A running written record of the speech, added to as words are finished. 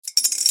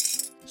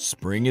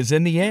Spring is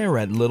in the air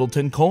at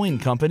Littleton Coin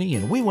Company,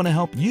 and we want to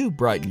help you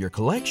brighten your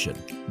collection.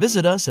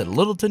 Visit us at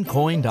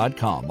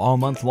littletoncoin.com all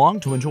month long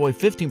to enjoy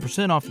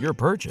 15% off your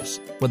purchase.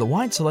 With a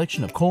wide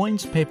selection of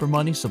coins, paper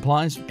money,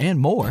 supplies, and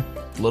more,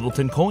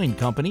 Littleton Coin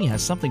Company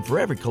has something for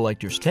every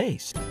collector's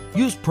taste.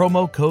 Use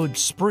promo code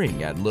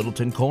SPRING at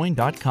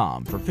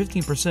littletoncoin.com for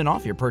 15%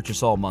 off your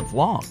purchase all month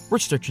long.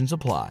 Restrictions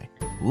apply.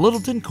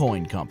 Littleton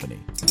Coin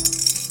Company.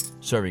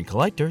 Serving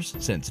collectors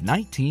since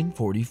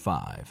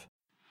 1945.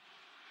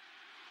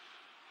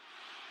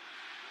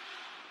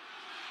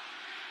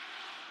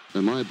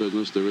 In my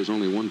business, there is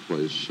only one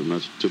place, and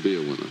that's to be a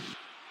winner.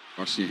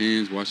 Wash your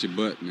hands, wash your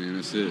butt, man.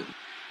 That's it.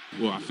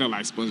 Well, I felt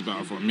like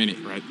SpongeBob for a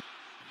minute, right?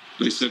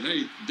 They said,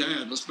 hey,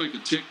 Dad, let's make a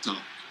TikTok.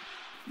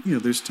 You know,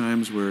 there's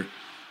times where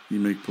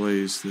you make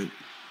plays that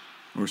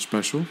are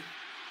special,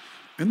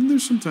 and then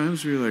there's some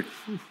times where you're like,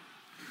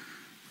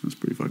 that's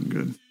pretty fucking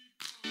good.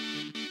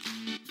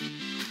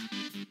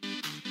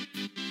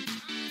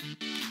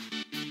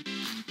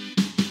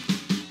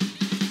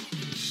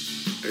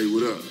 Hey,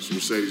 what up? It's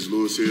Mercedes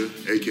Lewis here,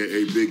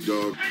 a.k.a. Big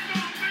Dog.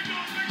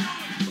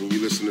 And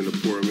you're listening to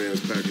Poor Man's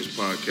Packers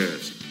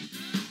Podcast.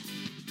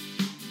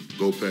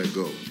 Go, Pack,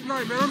 go. All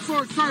right, man, I'm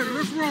so excited.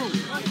 Let's roll.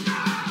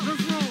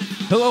 Let's roll.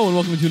 Hello, and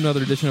welcome to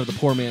another edition of the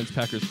Poor Man's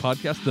Packers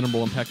Podcast, the number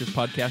one Packers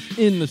podcast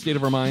in the state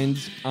of our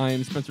minds.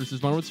 I'm Spencer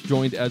Sismonowitz,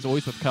 joined as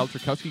always with Kyle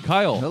Trukowski.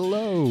 Kyle.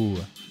 Hello.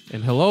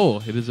 And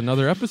hello. It is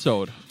another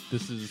episode.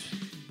 This is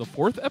the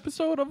fourth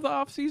episode of the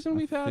off-season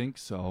we've had? I think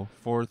so.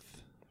 Fourth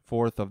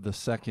of the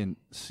second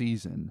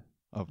season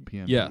of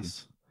PMP.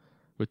 Yes.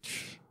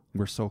 Which...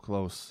 We're so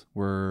close.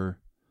 We're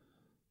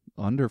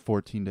under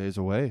 14 days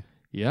away.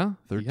 Yeah.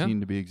 13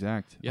 to be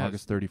exact. Yes.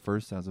 August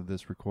 31st as of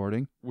this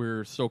recording.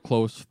 We're so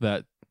close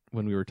that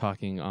when we were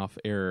talking off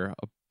air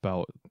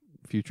about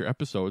future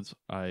episodes,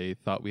 I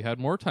thought we had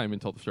more time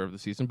until the start of the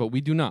season, but we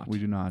do not. We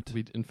do not.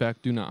 We, in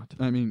fact, do not.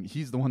 I mean,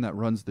 he's the one that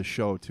runs the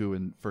show, too,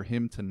 and for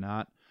him to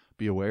not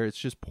be aware, it's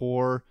just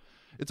poor.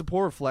 It's a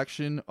poor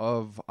reflection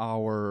of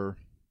our,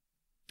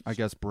 I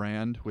guess,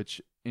 brand,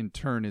 which in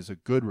turn is a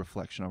good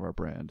reflection of our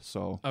brand.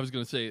 So I was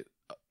going to say,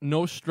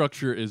 no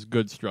structure is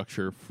good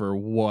structure for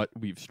what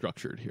we've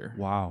structured here.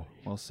 Wow.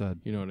 Well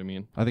said. You know what I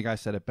mean? I think I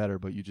said it better,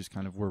 but you just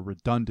kind of were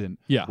redundant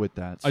with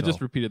that. So. I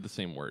just repeated the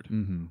same word.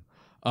 Mm-hmm.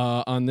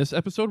 On this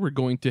episode, we're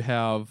going to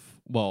have,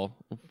 well,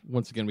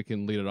 once again, we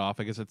can lead it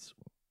off. I guess it's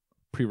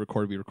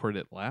pre-recorded. We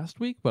recorded it last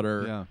week, but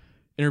our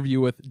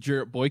interview with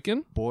Jarrett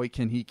Boykin. Boy,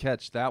 can he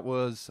catch. That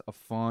was a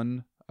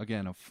fun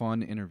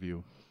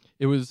interview.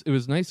 It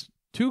was nice,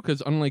 too,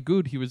 because unlike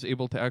Good, he was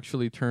able to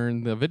actually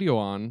turn the video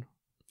on.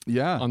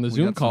 Yeah, on the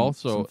Zoom call,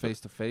 some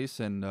face-to-face,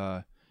 and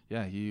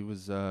he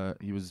was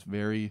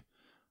very,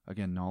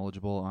 again,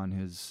 knowledgeable on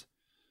his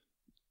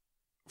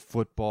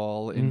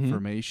football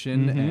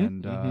information,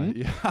 and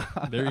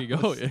there you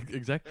go,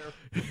 exactly.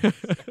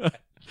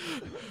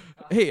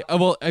 Hey,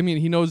 well, I mean,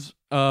 he knows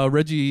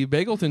Reggie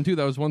Bagleton too.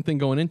 That was one thing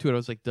going into it. I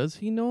was like, does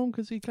he know him?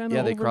 Because he kind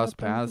of they crossed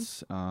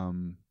paths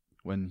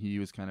when he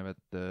was kind of at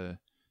the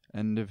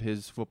end of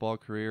his football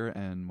career,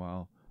 and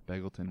while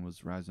Bagleton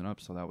was rising up,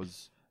 so that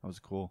was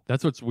cool.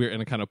 That's what's weird,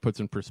 and it kind of puts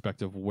in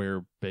perspective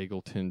where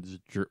Bagleton's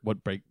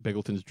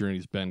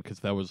journey's been, because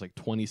that was like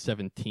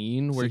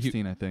 2017, where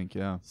 16, I think,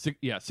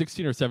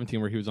 16 or 17,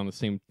 where he was on the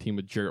same team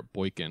with Jarrett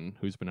Boykin,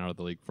 who's been out of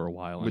the league for a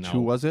while.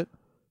 Who was it?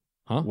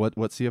 Huh? What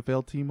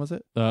CFL team was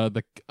it?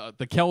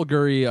 The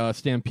Calgary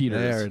Stampeders.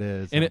 There it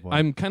is. And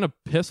I'm kind of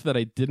pissed that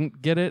I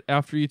didn't get it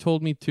after you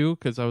told me too,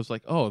 because I was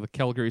like, oh, the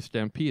Calgary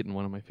Stampede, and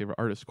one of my favorite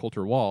artists,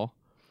 Coulter Wall,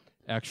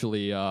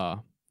 actually,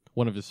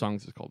 one of his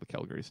songs is called the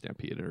Calgary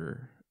Stampede,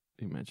 or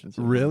he mentions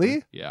it.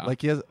 Really? Yeah.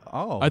 Like he has.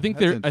 Oh, I think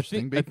that's they're. I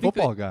think big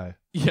football guy.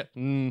 Yeah,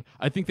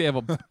 I think they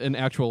have an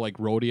actual like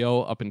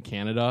rodeo up in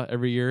Canada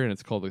every year, and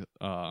it's called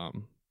the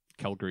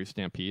Calgary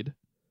Stampede.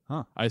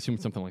 Huh. I assume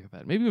it's something like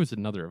that. Maybe it was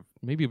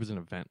an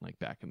event like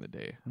back in the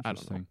day. I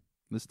don't know.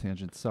 This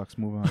tangent sucks.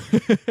 Move on.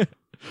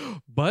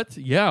 But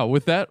yeah,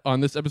 with that,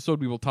 on this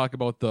episode, we will talk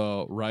about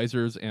the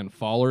risers and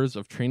fallers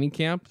of training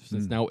camp.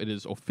 Since now it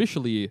is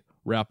officially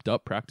wrapped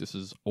up, practice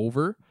is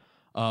over.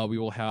 We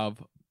will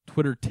have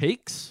Twitter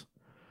Takes,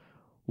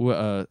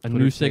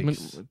 new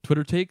segment.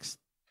 Twitter Takes.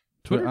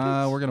 We're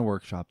gonna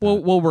workshop that.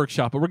 We'll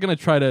workshop it. We're gonna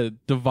try to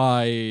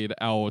divide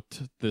out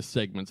the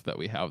segments that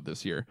we have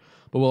this year.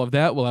 But we'll have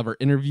that. We'll have our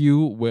interview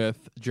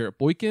with Jarrett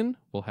Boykin.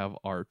 We'll have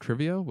our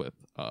trivia with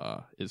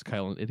Is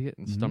Kyle an Idiot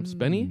and Stump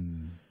Spenny.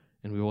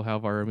 And we will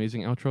have our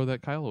amazing outro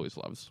that Kyle always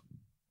loves.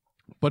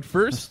 But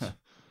first,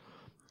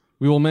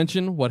 we will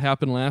mention what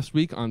happened last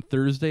week on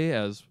Thursday.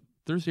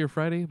 Thursday or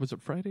Friday? Was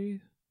it Friday?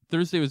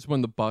 Thursday was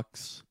when the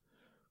Bucks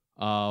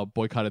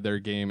boycotted their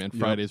game, and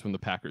Friday is when the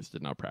Packers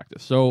did not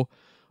practice. So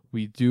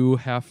we do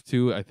have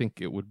to, I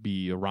think it would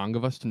be wrong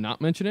of us to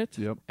not mention it.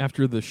 Yep.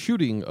 After the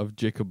shooting of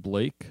Jacob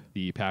Blake,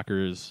 the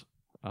Packers,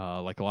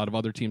 like a lot of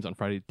other teams on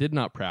Friday, did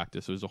not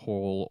practice. It was a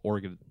whole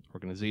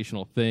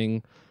organizational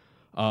thing.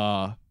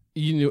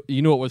 You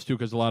know it was too,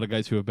 because a lot of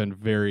guys who have been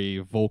very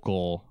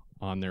vocal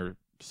on their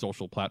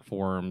social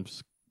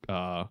platforms,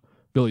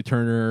 Billy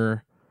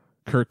Turner,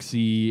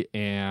 Kirksey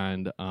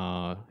and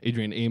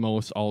Adrian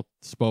Amos all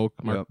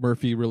spoke. Mark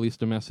Murphy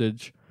released a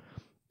message.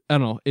 I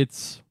don't know.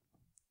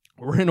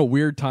 We're in a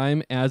weird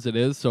time as it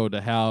is, so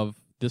to have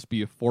this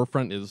be a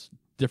forefront is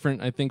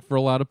different, I think, for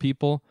a lot of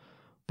people.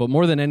 But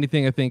more than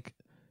anything, I think,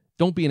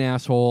 don't be an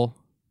asshole.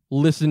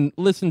 Listen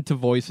to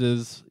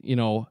voices.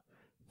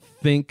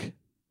 Think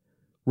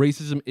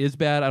racism is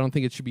bad. I don't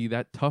think it should be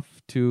that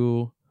tough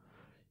to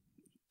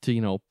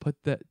put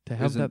that, to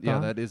have that thought. Yeah,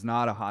 that is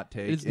not a hot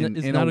take. It's in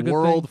not a a good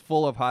world thing.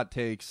 full of hot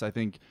takes, I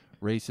think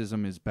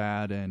racism is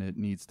bad and it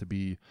needs to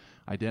be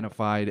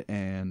identified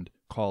and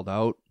called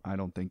out. I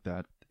don't think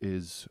that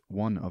is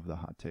one of the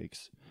hot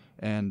takes.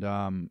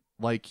 And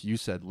like you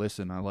said,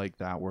 listen, I like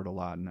that word a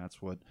lot, and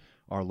that's what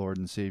our Lord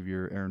and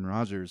Savior Aaron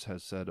Rodgers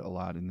has said a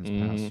lot in this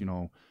past,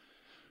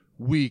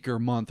 week or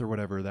month or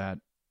whatever, that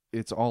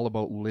it's all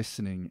about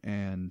listening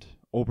and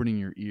opening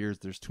your ears.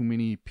 There's too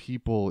many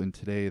people in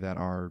today that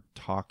are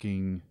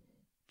talking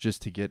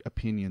just to get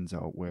opinions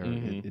out, where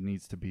it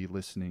needs to be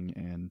listening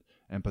and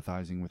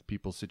empathizing with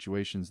people's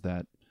situations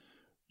that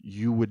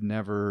you would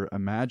never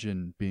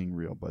imagine being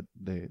real, but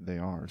they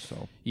are.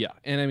 So yeah,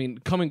 and I mean,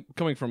 coming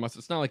from us,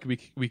 it's not like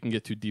we can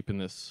get too deep in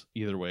this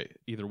either way,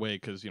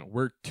 because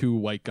we're two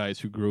white guys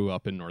who grew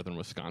up in northern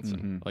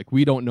Wisconsin. Like,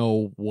 we don't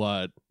know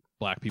what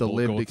black people the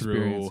lived go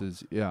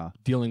experiences, through,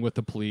 dealing with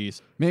the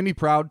police. Made me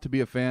proud to be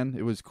a fan.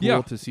 It was cool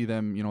Yeah. to see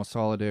them,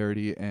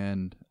 solidarity,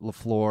 and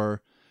LaFleur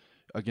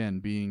again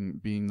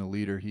being the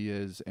leader he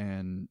is,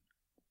 and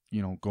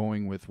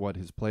going with what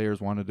his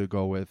players wanted to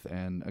go with,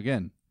 and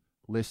again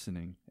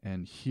listening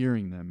and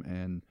hearing them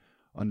and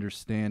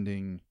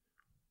understanding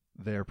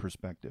their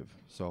perspective.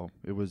 So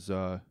it was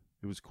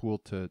cool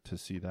to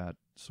see that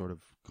sort of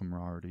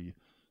camaraderie,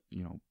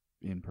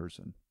 in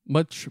person.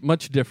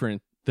 Much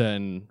different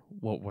than,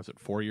 what was it,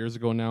 4 years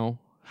ago now,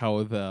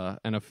 how the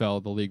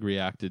NFL, the league,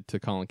 reacted to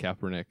Colin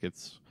Kaepernick.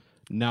 It's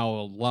now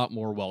a lot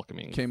more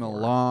welcoming. Came a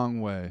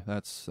long way.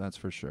 That's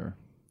for sure.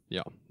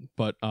 Yeah,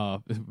 but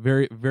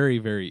very, very,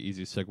 very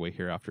easy segue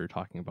here after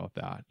talking about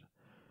that.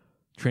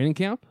 Training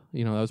camp,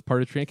 that was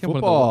part of training camp.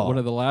 Football. One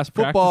of the last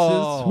Football.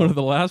 practices. One of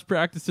the last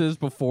practices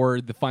before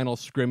the final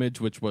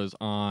scrimmage, which was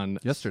on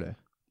Yesterday.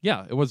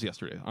 Yeah, it was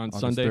yesterday on August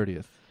Sunday.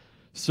 30th.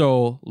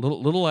 So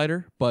little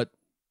lighter, but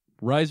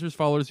risers,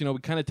 followers. We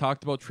kind of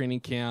talked about training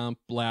camp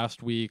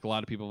last week. A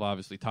lot of people have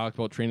obviously talked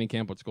about training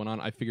camp, what's going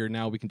on. I figure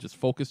now we can just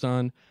focus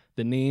on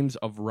the names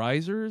of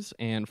risers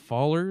and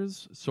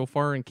fallers so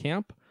far in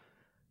camp.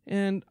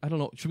 And I don't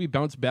know, should we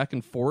bounce back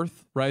and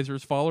forth,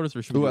 risers, fallers,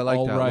 or should we do I like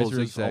all that risers?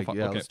 little zigzag. all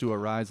Yeah, okay. let's do a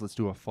rise, let's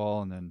do a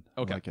fall, and then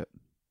Okay. I like it.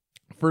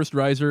 First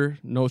riser,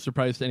 no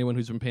surprise to anyone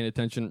who's been paying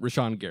attention,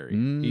 Rashawn Gary.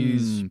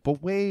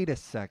 But wait a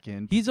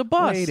second. He's a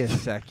bust. Wait a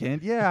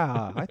second.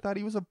 Yeah, I thought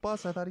he was a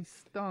bust. I thought he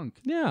stunk.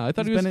 Yeah, I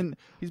thought he's been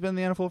in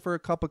the NFL for a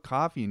cup of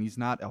coffee, and he's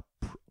not a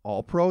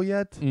all-pro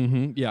yet.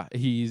 Mm-hmm. Yeah,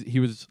 he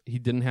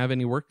didn't have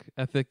any work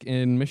ethic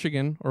in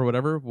Michigan or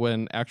whatever.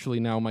 When actually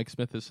now Mike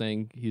Smith is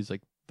saying he's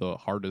like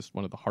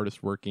one of the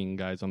hardest working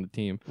guys on the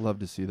team. Love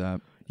to see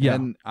that. Yeah,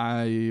 and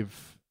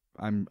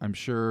I'm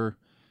sure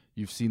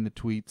you've seen the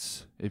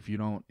tweets. If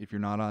you're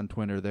not on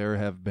Twitter, there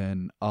have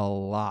been a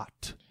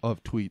lot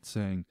of tweets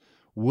saying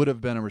would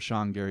have been a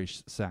Rashawn Gary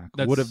sack.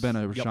 Would have been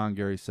a Rashawn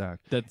Gary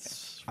sack.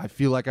 I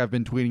feel like I've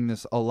been tweeting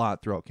this a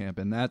lot throughout camp,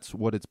 and that's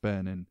what it's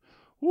been. And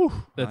whew,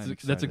 that's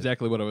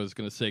exactly what I was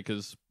going to say,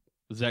 because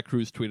Zach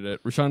Cruz tweeted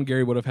it. Rashawn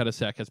Gary would have had a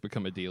sack has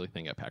become a daily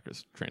thing at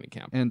Packers training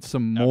camp. And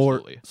some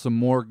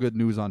more good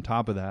news on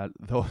top of that,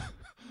 though.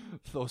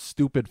 Those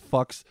stupid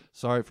fucks,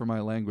 sorry for my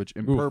language,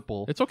 in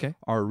purple, it's okay,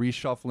 are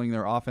reshuffling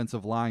their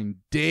offensive line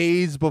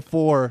days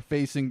before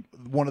facing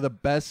one of the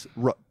best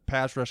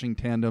pass rushing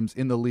tandems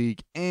in the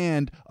league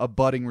and a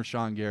budding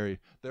Rashawn Gary.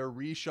 They're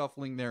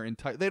reshuffling their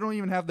entire. They don't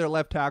even have their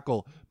left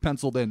tackle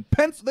penciled in.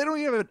 They don't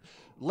even have it,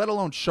 let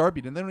alone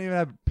sharpied, and they don't even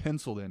have it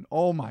penciled in.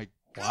 Oh my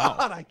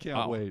God, I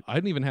can't wait. I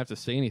didn't even have to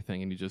say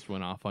anything, and you just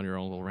went off on your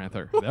own little rant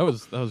there. That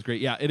was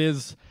great. Yeah, it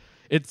is.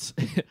 It's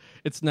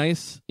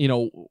nice,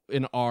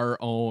 in our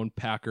own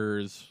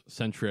Packers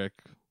centric,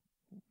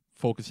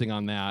 focusing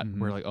on that. Mm-hmm.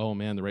 We're like, oh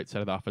man, the right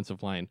side of the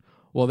offensive line.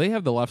 Well, they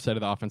have the left side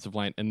of the offensive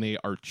line, and they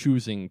are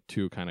choosing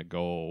to kind of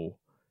go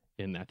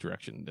in that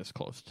direction this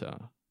close to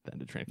the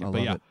end of training camp.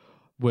 But yeah,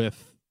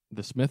 with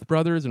the Smith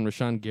brothers and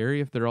Rashawn Gary,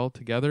 if they're all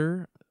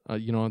together,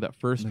 that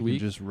first they week,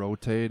 can just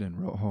rotate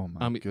and oh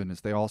my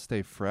goodness, they all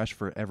stay fresh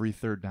for every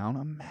third down.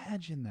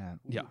 Imagine that.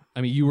 Yeah,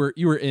 I mean, you were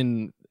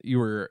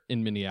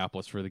in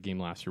Minneapolis for the game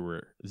last year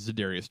where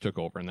Za'Darius took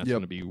over, and that's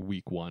going to be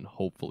week 1,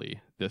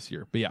 hopefully this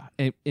year. But yeah,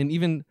 and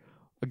even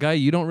a guy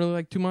you don't really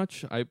like too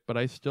much, but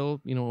I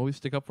still always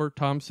stick up for,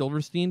 Tom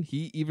Silverstein.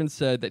 He even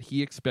said that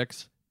he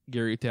expects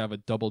Gary to have a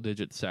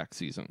double-digit sack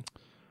season.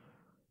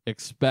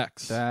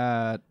 Expects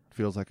that.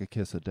 Feels like a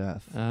kiss of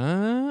death.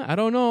 I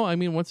don't know. I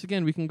mean, once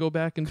again, we can go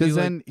back and because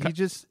then he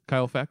just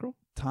Kyle Fackrell.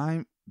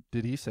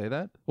 Did he say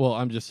that? Well,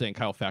 I'm just saying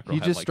Kyle Fackrell. He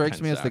just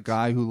strikes me as the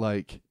guy who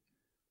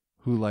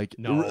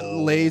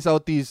lays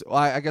out these.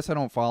 I guess I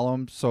don't follow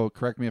him, so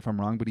correct me if I'm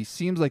wrong. But he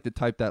seems like the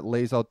type that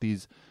lays out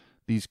these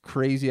these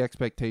crazy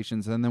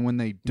expectations, and then when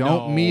they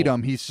don't meet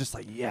them, he's just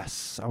like,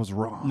 yes, I was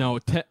wrong. No,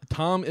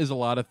 Tom is a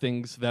lot of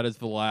things. That is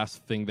the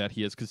last thing that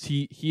he is, because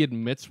he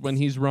admits when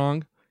he's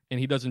wrong, and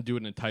he doesn't do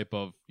it in a type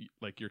of,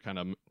 like you're kind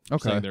of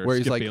saying there, where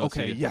he's Skip like, Bayless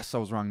okay, saying, yes, I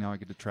was wrong, now I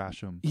get to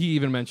trash him. He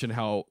even mentioned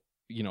how,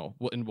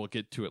 and we'll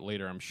get to it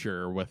later, I'm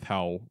sure, with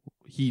how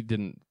he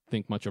didn't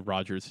think much of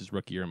Rodgers his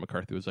rookie year, and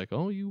McCarthy was like,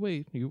 oh, you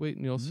wait,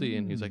 and you'll see.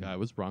 And he's like, I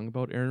was wrong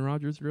about Aaron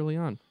Rodgers early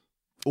on.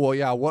 Well,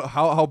 yeah.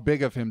 How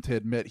big of him to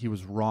admit he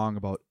was wrong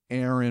about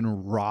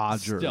Aaron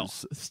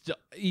Rodgers? Still,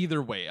 either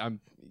way,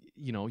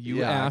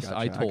 you asked,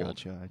 I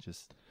told. I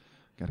just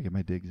got to get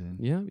my digs in.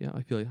 Yeah,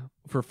 I feel you.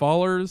 For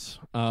fallers,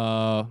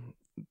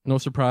 no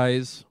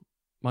surprise,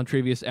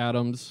 Montravius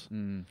Adams.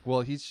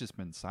 Well, he's just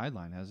been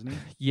sidelined, hasn't he?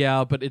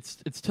 Yeah, but it's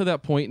to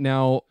that point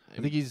now. I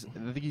think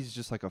he's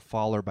just like a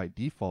faller by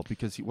default,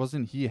 because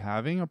he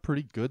having a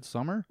pretty good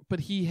summer.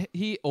 But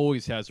he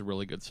always has a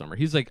really good summer.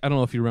 He's like, I don't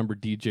know if you remember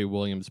DJ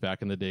Williams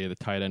back in the day, the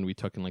tight end we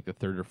took in like the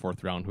 3rd or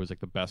 4th round, who was like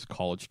the best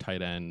college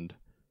tight end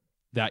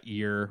that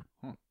year.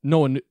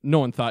 No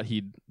one thought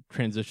he'd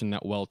transition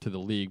that well to the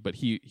league, but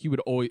he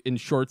would always, in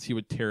shorts, he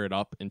would tear it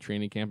up in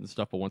training camp and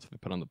stuff, but once we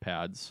put on the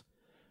pads,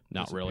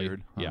 not really. Huh.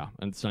 Yeah,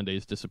 and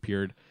Sundays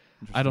disappeared.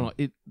 I don't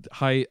know.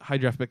 High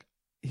draft pick.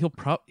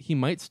 He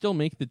might still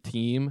make the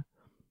team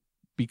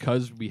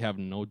because we have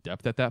no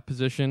depth at that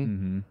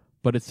position.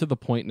 But it's to the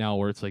point now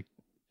where it's like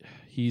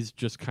he's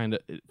just kind of.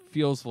 It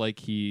feels like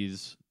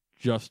he's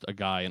just a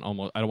guy, and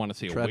almost, I don't want to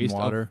say a waste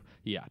of.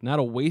 Yeah, not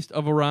a waste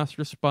of a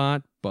roster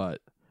spot,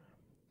 but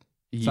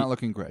it's not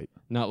looking great.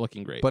 Not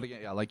looking great. But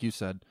yeah, like you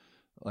said,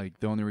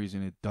 like the only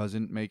reason it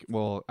doesn't make,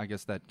 well, I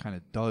guess that kind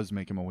of does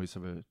make him a waste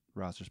of a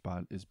roster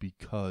spot is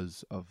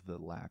because of the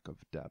lack of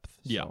depth.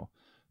 Yeah. So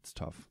it's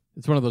tough.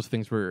 It's one of those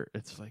things where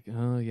it's like,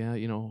 oh yeah,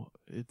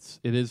 it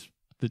is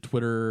the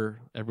Twitter,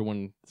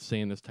 everyone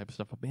saying this type of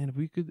stuff. But man,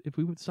 if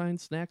we would sign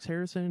Snacks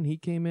Harrison and he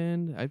came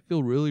in, I'd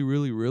feel really,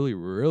 really, really,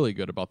 really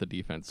good about the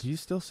defense.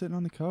 He's still sitting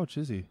on the couch,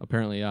 is he?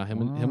 Apparently, yeah.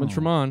 Him and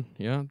Tremont,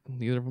 yeah.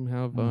 Neither of them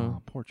have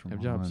poor have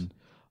jobs.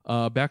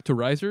 Back to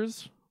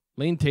risers.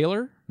 Lane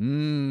Taylor,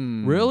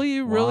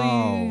 really,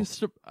 wow.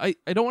 I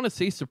don't want to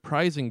say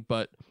surprising,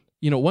 but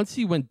once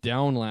he went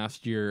down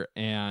last year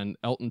and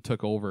Elton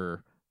took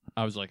over,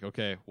 I was like,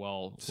 okay,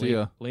 well,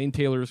 Lane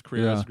Taylor's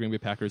career as Green Bay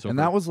Packers over. And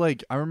that was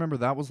like, I remember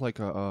that was like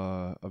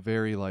a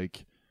very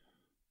like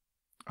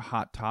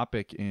hot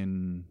topic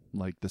in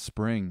like the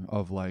spring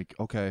of like,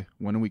 okay,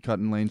 when are we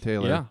cutting Lane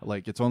Taylor? Yeah.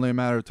 Like it's only a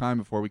matter of time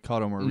before we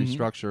cut him or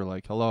restructure.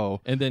 Like,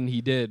 hello. And then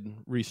he did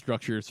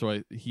restructure,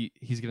 so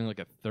he's getting like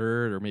a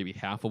third or maybe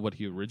half of what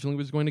he originally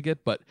was going to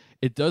get. But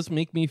it does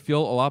make me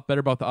feel a lot better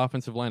about the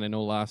offensive line. I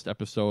know last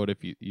episode, if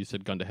you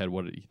said gun to head,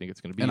 what do you think it's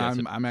going to be? And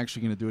I'm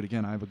actually going to do it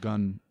again. I have a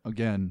gun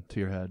again to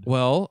your head.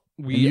 Well,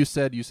 you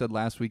said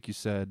last week you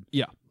said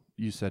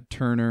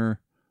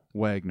Turner,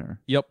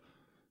 Wagner. Yep.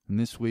 And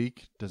this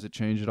week, does it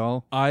change at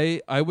all? I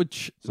would.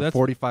 So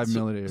 45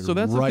 millimeter, so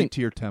that's right to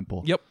your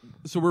temple. Yep.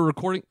 So we're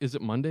recording. Is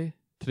it Monday?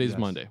 Today's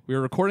Monday. We are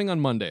recording on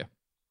Monday.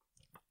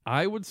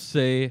 I would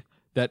say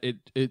that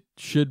it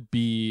should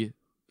be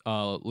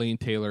Lane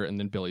Taylor and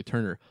then Billy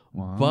Turner.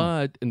 Wow.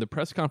 But in the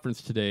press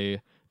conference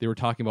today, they were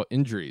talking about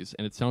injuries,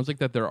 and it sounds like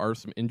that there are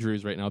some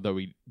injuries right now that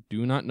we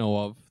do not know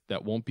of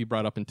that won't be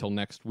brought up until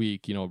next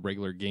week.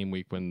 Regular game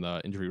week when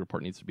the injury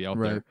report needs to be out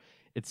there.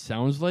 It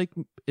sounds like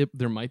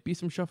there might be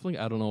some shuffling.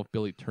 I don't know if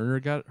Billy Turner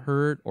got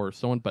hurt or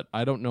someone, but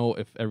I don't know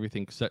if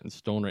everything's set in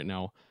stone right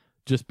now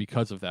just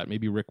because of that.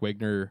 Maybe Rick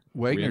Wagner.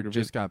 Wagner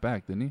just got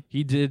back, didn't he?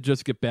 He did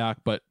just get back,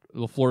 but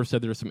LaFleur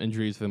said there are some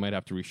injuries. They might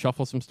have to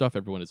reshuffle some stuff.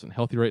 Everyone isn't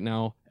healthy right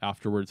now.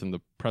 Afterwards in the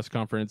press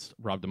conference,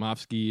 Rob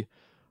Domofsky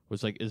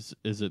was like, is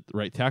it the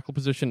right tackle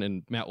position?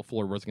 And Matt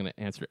LaFleur wasn't going to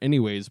answer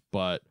anyways,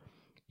 but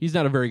he's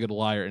not a very good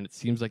liar, and it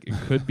seems like it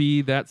could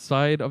be that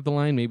side of the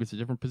line. Maybe it's a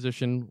different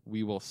position.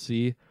 We will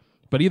see.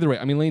 But either way,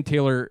 I mean, Lane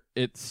Taylor,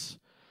 it's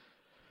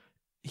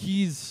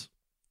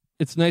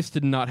nice to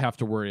not have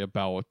to worry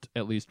about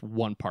at least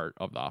one part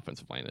of the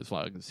offensive line as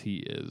long as he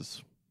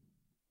is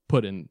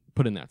put in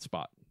that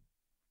spot.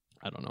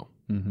 I don't know.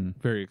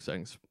 Very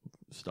exciting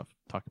stuff.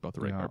 Talk about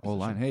the right guard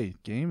position. O-line. Hey,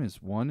 game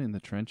is won in the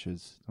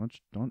trenches.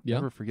 Don't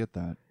ever forget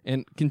that.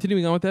 And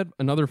continuing on with that,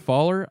 another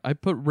faller, I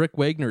put Rick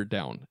Wagner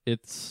down.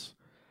 It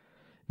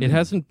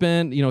hasn't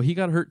been, he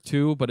got hurt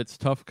too, but it's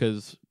tough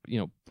because,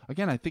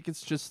 Again, I think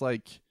it's just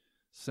like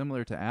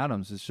similar to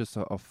Adams. It's just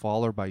a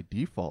faller by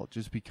default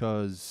just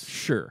because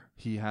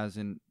he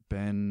hasn't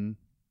been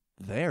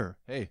there.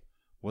 Hey,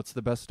 what's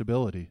the best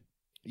ability?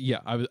 Yeah,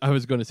 I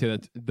was going to say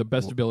that the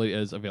best ability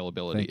is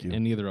availability,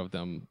 and neither of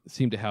them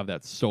seem to have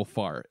that so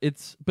far.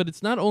 But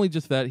it's not only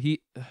just that.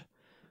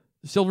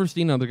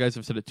 Silverstein and other guys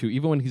have said it too.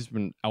 Even when he's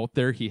been out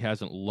there, he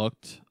hasn't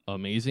looked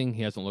amazing.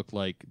 He hasn't looked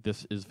like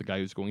this is the guy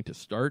who's going to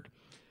start.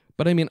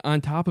 But I mean,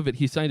 on top of it,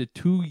 he signed a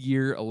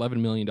 2-year, $11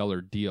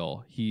 million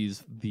deal.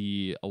 He's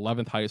the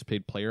 11th highest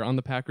paid player on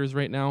the Packers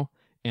right now,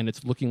 and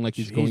it's looking like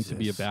he's going to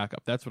be a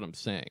backup. That's what I'm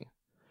saying.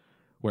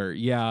 Where,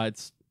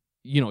 it's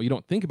you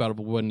don't think about it,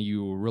 but when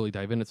you really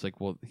dive in, it's like,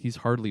 well, he's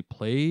hardly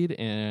played,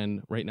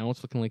 and right now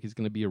it's looking like he's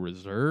going to be a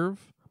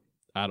reserve.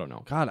 I don't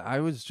know. God, I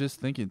was just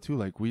thinking too,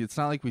 like it's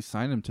not like we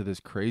signed him to this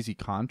crazy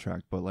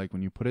contract, but like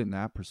when you put it in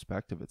that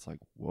perspective, it's like,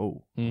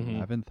 whoa,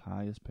 11th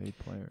highest paid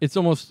player. It's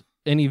almost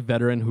any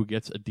veteran who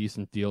gets a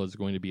decent deal is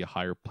going to be a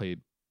higher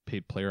paid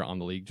player on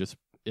the league, just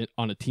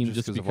on a team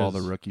just because of all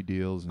the rookie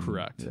deals.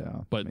 Correct.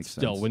 Yeah, but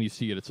still, sense. when you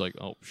see it, it's like,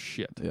 oh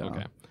shit.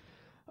 Yeah.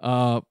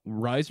 Okay.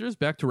 Risers,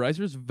 back to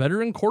risers,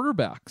 veteran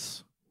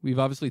quarterbacks. We've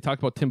obviously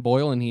talked about Tim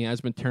Boyle, and he has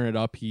been tearing it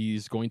up.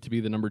 He's going to be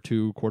the number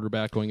 2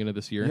 quarterback going into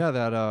this year. Yeah,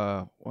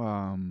 that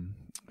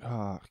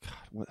God,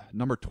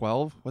 number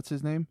 12. What's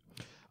his name?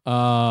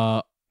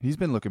 He's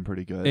been looking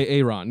pretty good.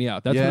 Aaron,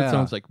 yeah, that's what it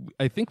sounds like.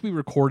 I think we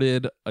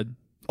recorded a.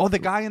 Oh, the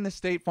guy in the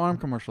State Farm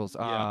commercials.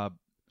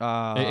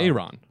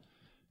 Aaron.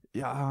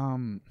 Yeah.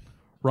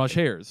 Raj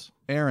Hayes.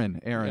 Aaron.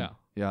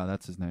 Yeah,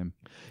 that's his name.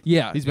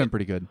 Yeah, he's been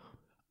pretty good.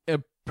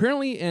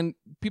 Apparently, and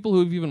people who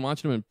have even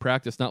watched him in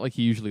practice, not like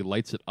he usually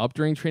lights it up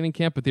during training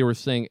camp, but they were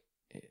saying,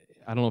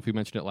 I don't know if you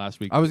mentioned it last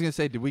week. I was going to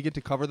say, did we get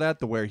to cover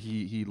that, where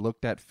he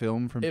looked at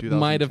film from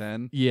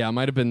 2010? It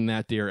might have been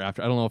that day or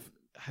after. I don't know if,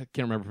 I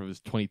can't remember if it was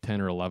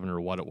 2010 or 11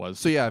 or what it was.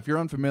 So yeah, if you're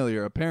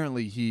unfamiliar,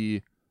 apparently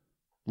he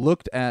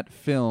looked at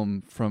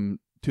film from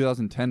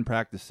 2010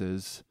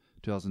 practices.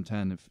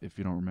 2010, if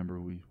you don't remember,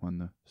 we won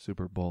the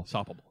Super Bowl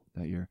Softball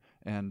that year.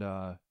 And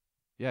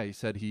he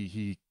said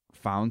he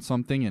found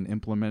something and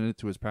implemented it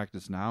to his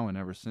practice now, and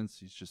ever since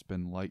he's just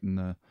been lighting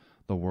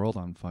the world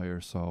on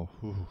fire. So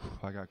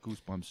I got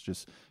goosebumps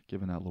just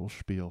giving that little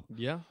spiel.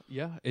 Yeah,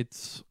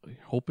 it's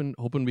hoping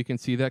we can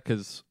see that,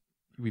 because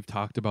we've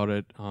talked about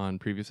it on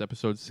previous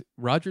episodes.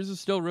 Rodgers is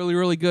still really,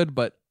 really good,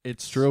 but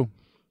it's true.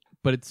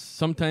 But it's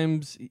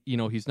sometimes,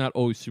 he's not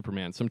always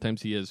Superman.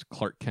 Sometimes he is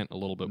Clark Kent a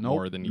little bit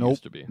more than he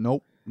used to be.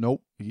 Nope.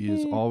 He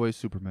is always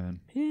Superman.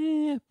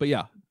 But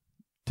yeah,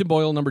 Tim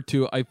Boyle, number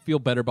 2. I feel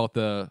better about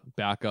the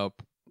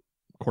backup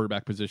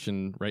quarterback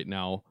position right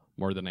now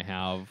more than I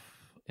have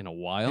in a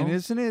while. And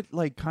isn't it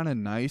like kind of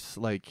nice,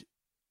 like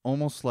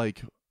almost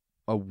like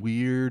a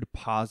weird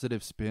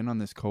positive spin on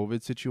this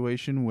COVID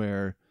situation,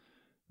 where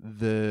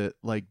do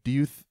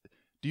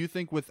you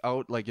think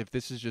without, like, if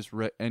this is just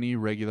any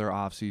regular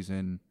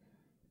offseason,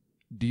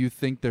 do you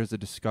think there's a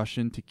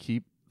discussion to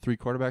keep 3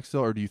 quarterbacks still,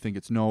 or do you think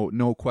it's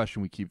no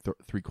question we keep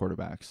 3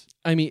 quarterbacks?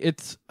 I mean,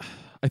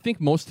 I think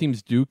most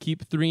teams do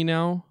keep 3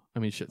 now. I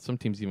mean, shit, some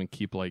teams even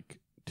keep like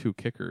 2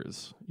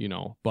 kickers,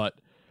 but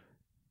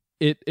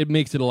it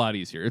makes it a lot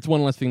easier. It's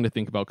one less thing to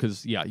think about,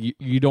 because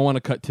you don't want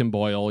to cut Tim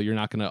Boyle. You're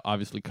not going to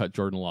obviously cut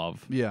Jordan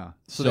Love. Yeah.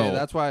 So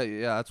that's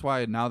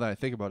why now that I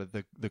think about it,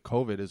 the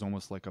COVID is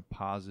almost like a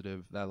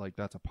positive.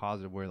 That's a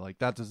positive, where like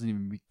that doesn't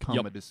even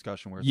become a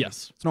discussion where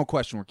it's no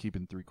question we're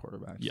keeping 3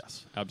 quarterbacks.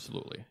 Yes,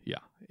 absolutely. Yeah.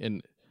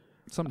 And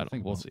something to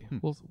think we'll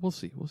about.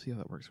 See. We'll see how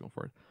that works going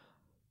forward.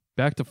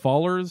 Back to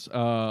Fallers.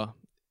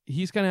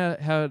 He's kind of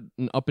had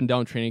an up and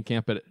down training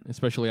camp,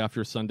 especially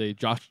after Sunday.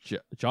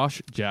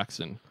 Josh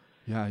Jackson.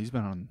 Yeah, he's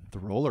been on the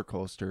roller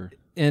coaster.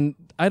 And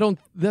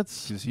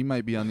because he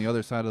might be on the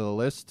other side of the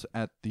list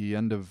at the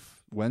end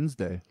of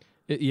Wednesday.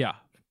 Yeah,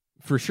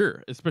 for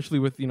sure. Especially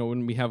with,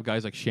 when we have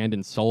guys like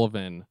Shandon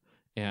Sullivan,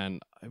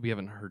 and we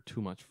haven't heard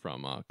too much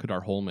from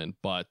Kadar Holman,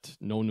 but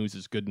no news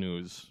is good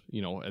news,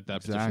 at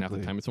that position half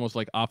the time. It's almost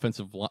like on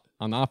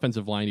the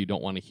offensive line, you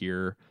don't want to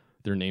hear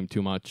their name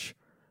too much.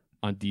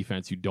 On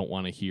defense, you don't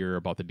want to hear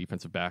about the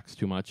defensive backs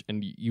too much,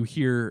 and you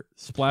hear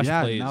splash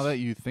plays. Now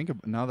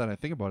that I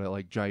think about it,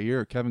 like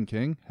Jair, Kevin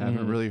King,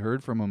 haven't really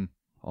heard from him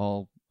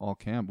all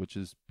camp, which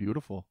is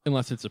beautiful.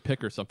 Unless it's a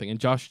pick or something. And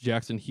Josh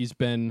Jackson, he's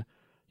been,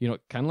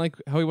 kind of like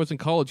how he was in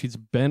college. He's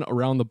been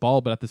around the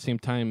ball, but at the same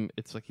time,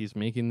 it's like he's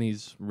making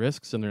these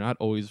risks, and they're not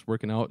always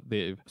working out.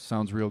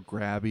 Sounds real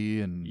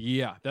grabby, and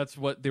that's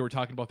what they were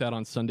talking about that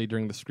on Sunday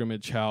during the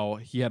scrimmage. How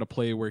he had a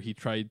play where he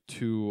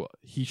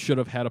should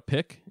have had a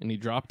pick and he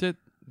dropped it.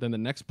 Then the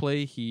next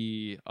play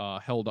they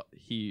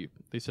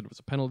said it was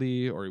a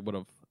penalty, or it would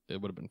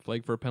have been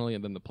flagged for a penalty,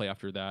 and then the play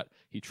after that,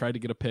 he tried to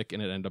get a pick,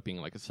 and it ended up being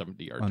like a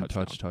 70-yard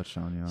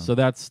touchdown. Yeah. So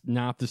that's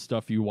not the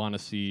stuff you want to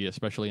see,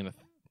 especially in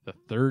the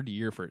third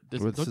year for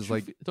this.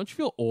 Don't you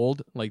feel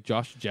old? Like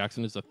Josh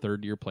Jackson is a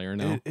third-year player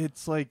now.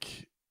 It's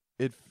like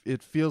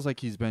it feels like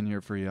he's been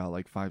here for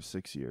like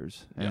 5-6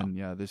 years, and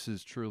this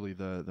is truly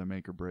the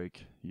make or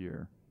break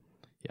year.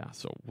 Yeah,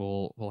 so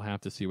we'll have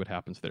to see what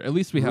happens there. At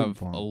least we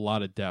have a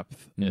lot of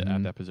depth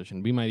at that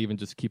position. We might even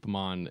just keep him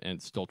on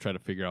and still try to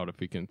figure out if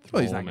we can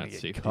throw him at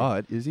safety.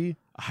 Cut, is he?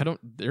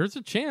 There's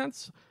a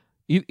chance.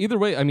 Either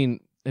way, I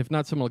mean, if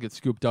not, someone will get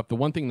scooped up. The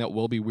one thing that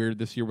will be weird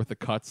this year with the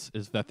cuts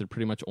is that they're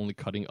pretty much only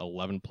cutting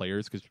 11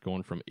 players, because you're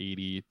going from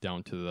 80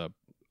 down to the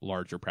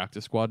larger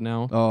practice squad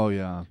now. Oh,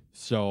 yeah.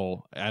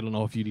 So I don't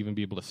know if you'd even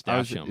be able to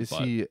stash him. Is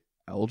he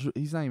eligible?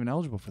 He's not even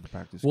eligible for the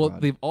practice squad. Well,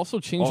 they've also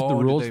changed the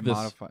rules. Did they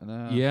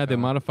modify? They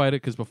modified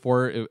it, because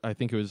before I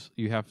think it was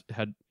you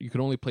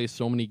could only play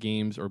so many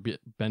games or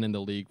been in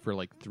the league for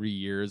like 3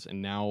 years,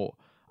 and now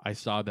I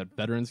saw that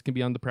veterans can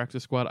be on the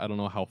practice squad. I don't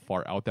know how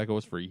far out that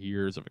goes for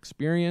years of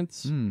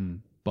experience,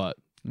 but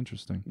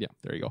Interesting. Yeah,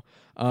 there you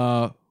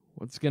go.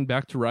 Once again,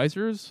 back to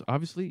risers.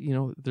 Obviously,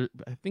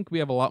 I think we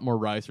have a lot more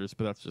risers,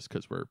 but that's just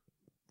because we're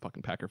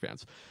fucking Packer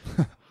fans.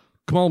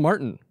 Kamal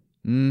Martin.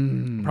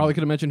 Probably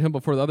could have mentioned him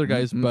before the other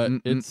guys, but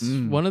it's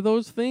one of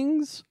those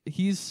things.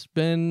 He's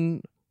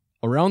been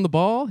around the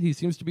ball. He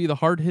seems to be the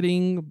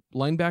hard-hitting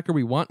linebacker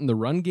we want in the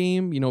run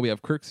game. We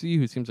have Kirksey,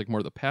 who seems like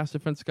more the pass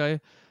defense guy.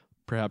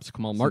 Perhaps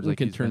Kamal Martin like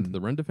can turn to the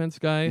run defense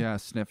guy. Yeah,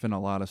 sniffing a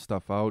lot of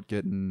stuff out,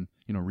 getting,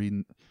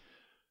 reading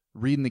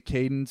the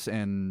cadence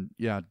and,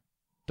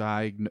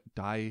 diagnosing.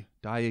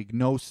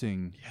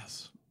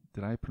 Yes.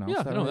 Did I pronounce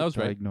that right? No, that was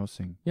right.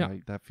 Diagnosing. Yeah.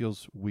 That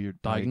feels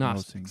weird.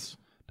 Diagnostics.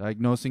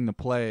 Diagnosing the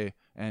play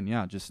and,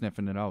 just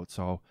sniffing it out.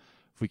 So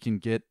if we can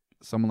get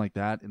someone like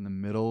that in the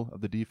middle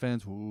of the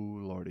defense,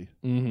 ooh, lordy.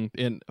 Mm-hmm.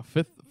 And a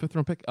fifth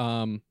round pick.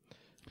 And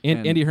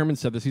Andy Herman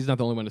said this. He's not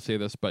the only one to say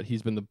this, but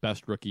he's been the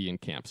best rookie in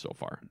camp so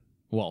far.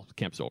 Well,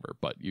 camp's over,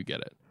 but you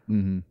get it.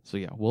 Mm-hmm. So,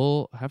 yeah,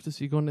 we'll have to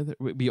see going into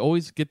we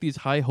always get these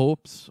high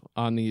hopes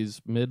on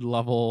these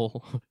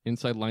mid-level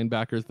inside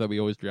linebackers that we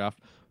always draft.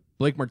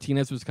 Blake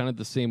Martinez was kind of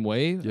the same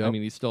way. Yep. I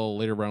mean, he's still a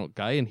later round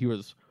guy, and he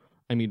was,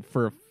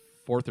 for a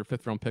 4th or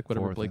 5th round pick,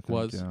 whatever Blake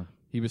was,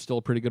 he was still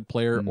a pretty good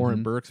player. Mm-hmm.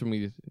 Oren Burks, when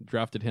we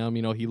drafted him,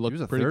 he looked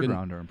was a pretty good. third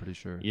rounder, I'm pretty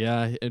sure.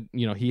 Yeah,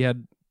 he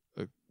had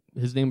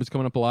his name was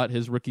coming up a lot.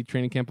 His rookie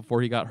training camp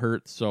before he got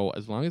hurt. So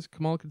as long as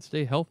Kamal could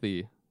stay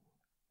healthy,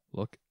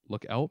 look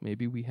out.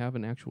 Maybe we have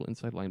an actual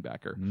inside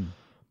linebacker.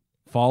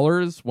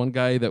 Fallers, one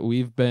guy that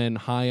we've been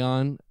high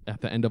on at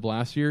the end of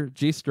last year,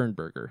 Jay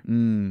Sternberger.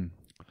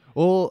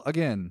 Well,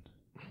 again,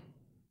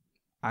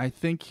 I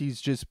think he's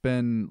just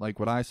been, like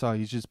what I saw,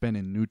 he's just been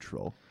in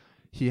neutral.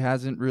 He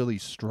hasn't really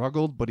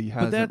struggled, but he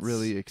hasn't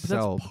really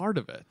excelled. That's part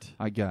of it,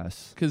 I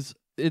guess. Because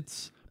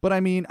it's... But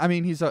I mean,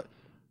 he's a...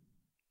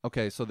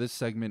 Okay, so this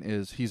segment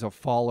is he's a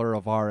faller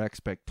of our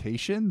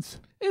expectations.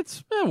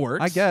 It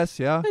works. I guess,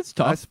 yeah. It's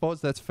tough. I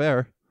suppose that's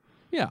fair.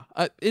 Yeah,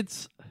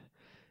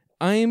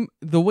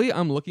 the way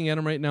I'm looking at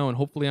him right now, and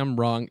hopefully I'm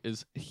wrong,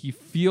 is he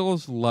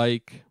feels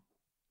like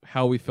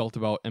how we felt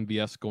about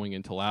MBS going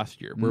into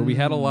last year, where we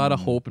had a lot of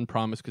hope and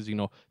promise because,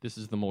 this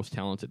is the most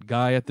talented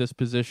guy at this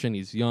position.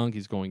 He's young.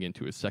 He's going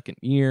into his 2nd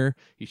year.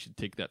 He should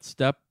take that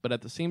step. But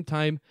at the same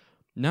time,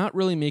 not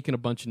really making a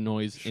bunch of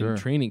noise in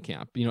training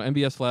camp.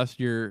 MBS last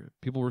year,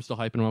 people were still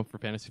hyping him up for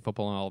fantasy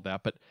football and all of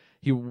that, but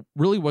he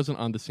really wasn't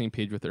on the same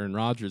page with Aaron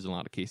Rodgers in a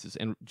lot of cases.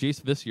 And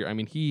Jace this year,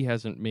 he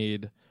hasn't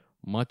made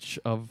much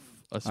of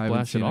a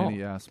splash at all.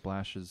 Any,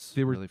 splashes.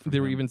 They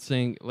were even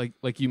saying,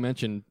 like you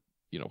mentioned,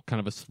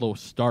 kind of a slow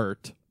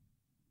start.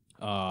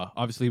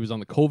 Obviously, he was on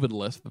the COVID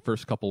list the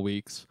first couple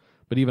weeks,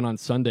 but even on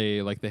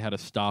Sunday, they had to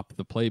stop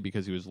the play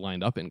because he was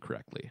lined up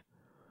incorrectly.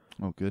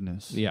 Oh,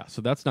 goodness. Yeah, so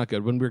that's not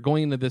good. When we're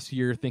going into this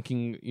year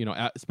thinking,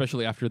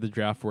 especially after the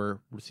draft where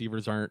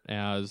receivers aren't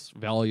as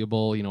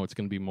valuable, it's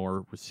going to be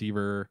more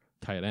receiver,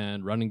 tight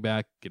end, running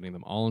back, getting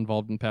them all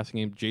involved in the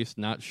passing game. Jace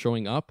not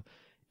showing up.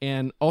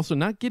 And also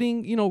not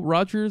getting,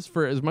 Rodgers,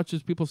 for as much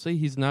as people say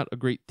he's not a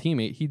great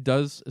teammate, he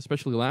does,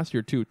 especially last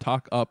year too,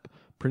 talk up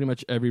pretty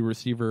much every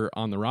receiver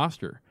on the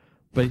roster.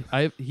 But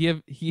he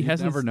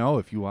hasn't. Never know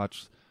if you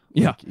watch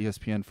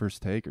ESPN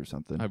First Take or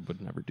something. I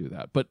would never do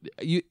that. But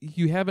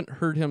you haven't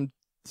heard him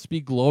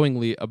speak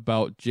glowingly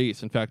about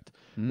Jace. In fact,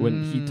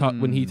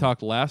 when he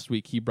talked last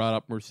week, he brought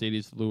up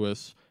Mercedes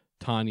Lewis,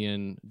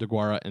 Tanyan,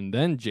 DeGuara, and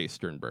then Jay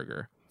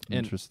Sternberger.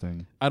 And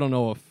interesting. I don't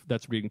know if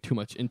that's reading too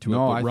much into it,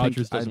 but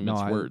Rodgers doesn't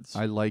mince words.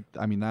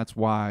 That's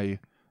why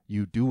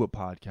you do a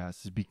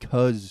podcast, is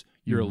because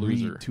you're a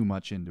loser. Read too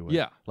much into it.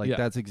 Yeah.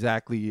 That's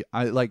exactly,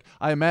 I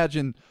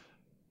imagine,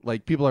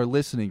 people are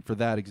listening for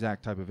that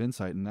exact type of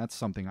insight, and that's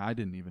something I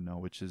didn't even know,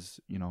 which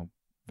is,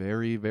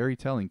 very, very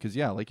telling. Because,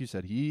 like you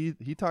said,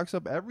 he talks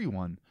up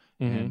everyone.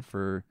 Mm-hmm.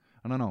 And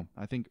I don't know,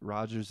 I think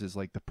Rodgers is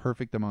the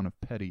perfect amount of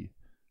petty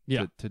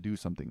to do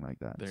something like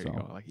that. There you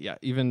go.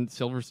 Even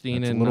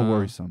Silverstein and a little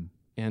worrisome.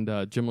 And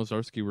Jim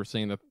Lazarski were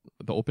saying that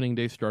the opening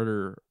day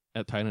starter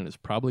at tight end is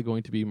probably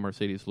going to be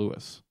Mercedes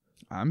Lewis.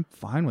 I'm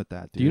fine with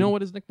that, dude. Do you know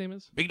what his nickname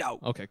is? Big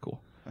Dog. Okay,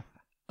 cool.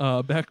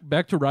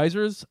 Back to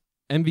risers.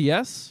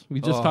 MVS.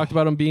 We just talked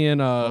about him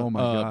being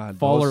a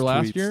faller those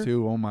last tweets year.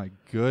 Too. Oh my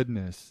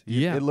goodness.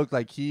 It looked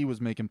like he was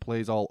making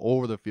plays all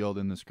over the field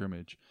in the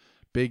scrimmage.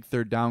 Big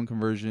 3rd down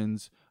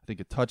conversions. I think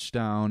a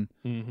touchdown,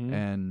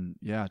 and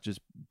just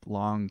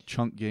long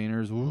chunk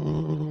gainers.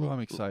 Ooh, I'm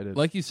excited.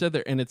 Like you said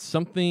there, and it's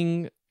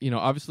something,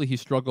 obviously he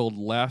struggled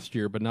last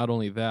year, but not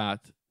only that,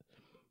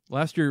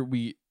 last year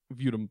we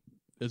viewed him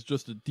as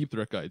just a deep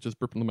threat guy, just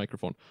burping the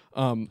microphone.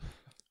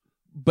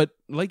 But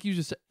like you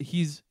just said,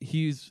 he's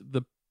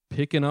the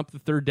picking up the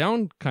 3rd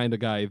down kind of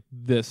guy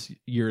this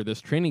year,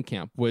 this training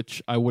camp,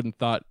 which I wouldn't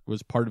thought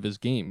was part of his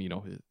game.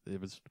 It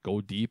was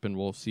go deep and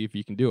we'll see if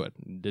you can do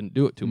it. Didn't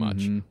do it too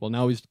much. Well,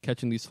 now he's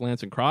catching these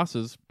slants and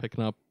crosses,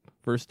 picking up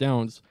first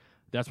downs.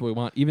 That's what we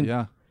want. Even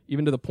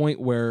to the point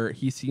where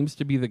he seems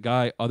to be the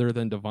guy other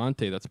than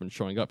Devontae that's been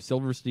showing up.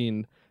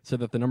 Silverstein said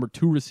that the number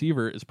 2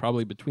 receiver is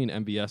probably between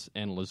MVS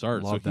and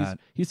Lazard. Love that.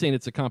 He's saying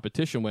it's a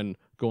competition when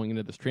going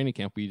into this training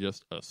camp, we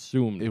just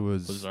assumed it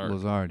was Lazard.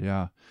 Lazard,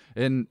 yeah.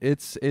 And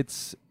it's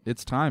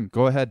time.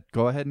 Go ahead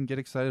and get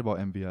excited about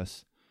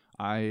MVS.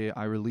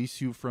 I release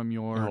you from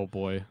your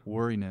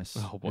worriness.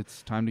 Oh boy.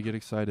 It's time to get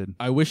excited.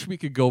 I wish we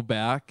could go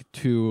back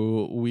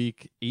to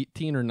week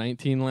 18 or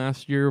 19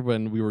 last year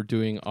when we were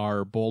doing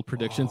our bold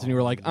predictions, and you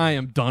were like, I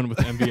am done with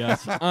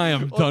MVS. I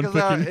am done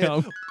picking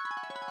him.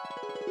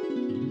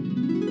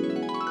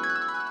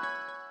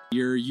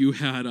 You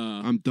had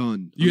I'm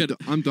done.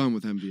 I'm done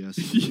with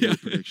MVS. Yeah,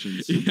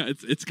 predictions. Yeah,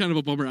 it's kind of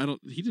a bummer.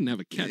 He didn't have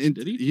a catch,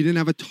 did he? He didn't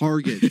have a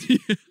target.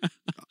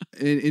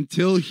 And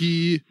until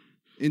he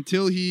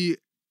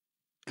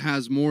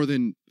has more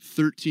than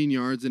 13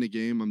 yards in a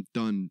game, I'm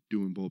done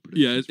doing bold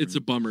predictions. Yeah, it's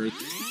a bummer.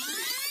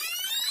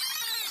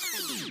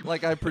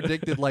 Like I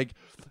predicted,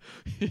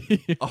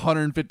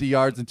 150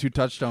 yards and 2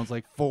 touchdowns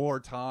 4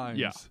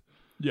 times.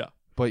 Yeah.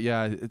 But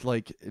yeah,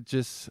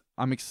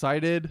 I'm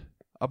excited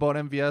about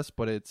MVS,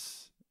 but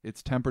it's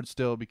tempered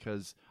still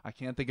because I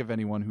can't think of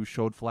anyone who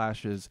showed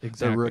flashes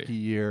their rookie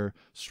year,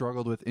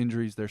 struggled with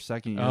injuries their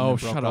second year. Oh, and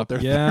shut broke up! out their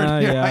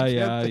third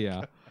year.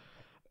 Yeah.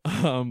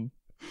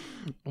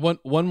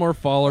 One more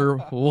follower.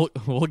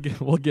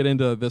 We'll get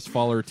into this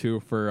follower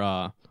too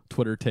for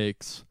Twitter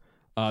takes.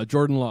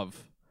 Jordan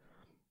Love.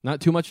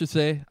 Not too much to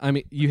say. I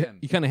mean, you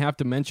kind of have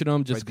to mention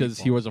him just because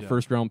he was a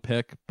first round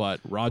pick, but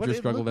Rodgers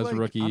struggled as a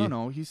rookie. I don't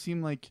know. He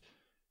seemed like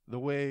the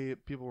way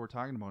people were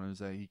talking about him is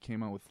that he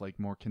came out with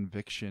more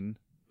conviction.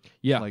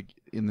 Yeah.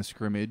 In the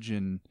scrimmage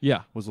and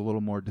was a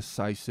little more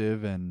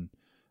decisive and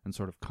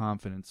sort of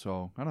confident.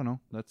 So I don't know.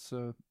 That's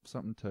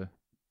something to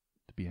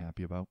be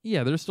happy about.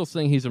 Yeah, they're still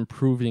saying he's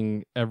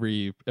improving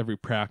every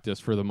practice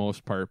for the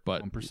most part,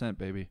 but 1%,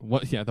 baby. The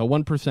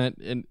 1%,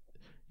 and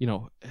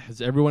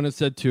as everyone has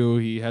said too,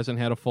 he hasn't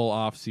had a full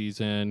off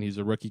season. He's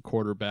a rookie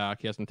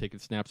quarterback. He hasn't taken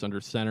snaps under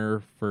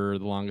center for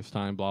the longest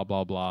time. Blah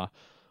blah blah.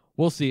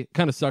 We'll see.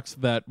 Kind of sucks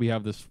that we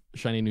have this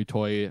shiny new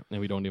toy and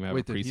we don't even have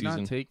a preseason. Did he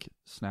not take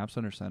snaps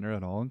under center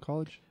at all in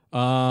college?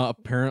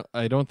 Apparently,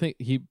 I don't think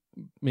he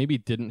maybe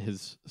didn't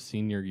his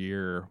senior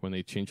year when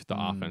they changed the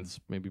offense.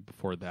 Maybe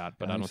before that,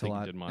 but I don't think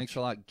he did much. Thanks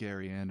a lot,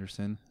 Gary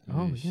Anderson.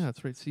 Oh yeah,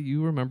 that's right. See,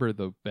 you remember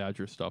the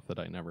Badger stuff that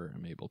I never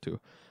am able to.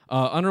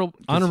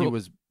 He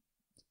was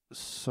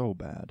so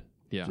bad.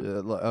 Yeah,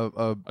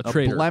 a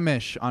traitor.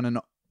 Blemish on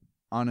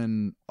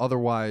an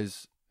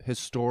otherwise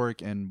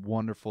historic and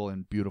wonderful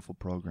and beautiful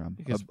program.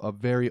 A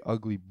very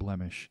ugly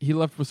blemish. He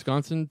left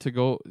Wisconsin to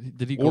go.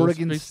 Did he go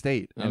Oregon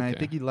State? And I Okay.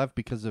 think he left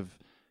because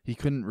he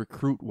couldn't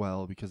recruit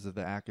well because of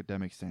the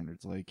academic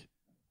standards.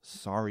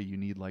 Sorry, you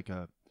need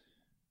a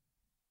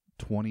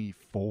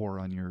 24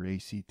 on your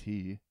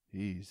ACT.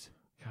 Jeez.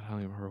 God, I don't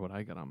even remember what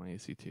I got on my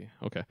ACT.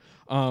 Okay.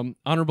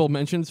 Honorable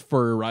mentions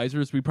for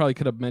risers. We probably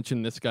could have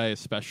mentioned this guy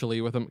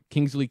especially with him.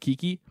 Kingsley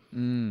Keke.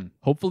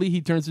 Hopefully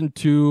he turns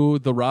into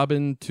the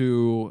Robin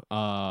to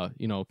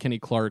Kenny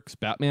Clark's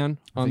Batman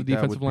on the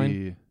defensive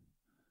line.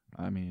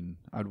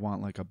 I'd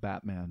want a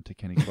Batman to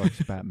Kenny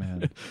Clark's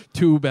Batman.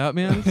 2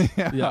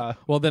 Batmans? Yeah.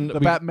 Well, then the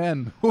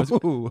Batman. I was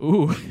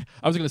going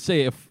to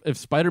say if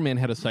Spider-Man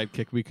had a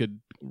sidekick, we could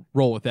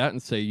roll with that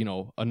and say,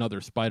 another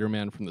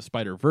Spider-Man from the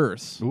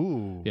Spider-Verse.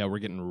 Ooh. Yeah, we're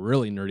getting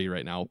really nerdy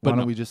right now. But why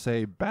don't we just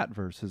say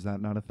Batverse? Is that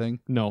not a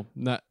thing? No,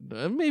 not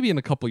maybe in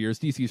a couple years.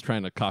 DC's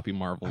trying to copy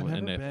Marvel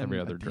in every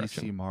other DC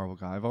direction. Marvel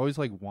guy. I've always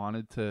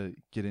wanted to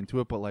get into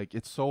it, but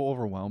it's so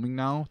overwhelming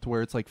now to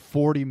where it's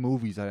 40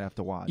 movies I have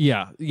to watch.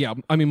 Yeah.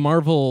 I mean,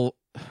 Marvel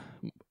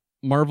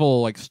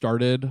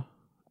started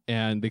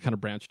and they kind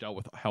of branched out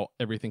with how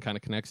everything kind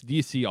of connects.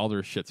 DC, all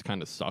their shit's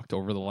kind of sucked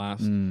over the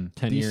last 10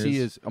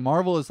 years.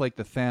 Marvel is the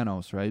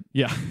Thanos, right?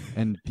 Yeah.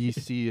 And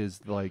DC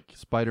is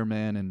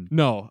Spider-Man and...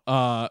 No.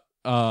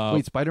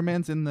 Wait,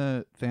 Spider-Man's in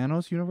the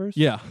Thanos universe?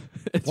 Yeah.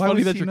 It's Why funny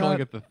was that he you're calling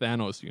not- it the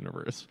Thanos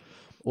universe.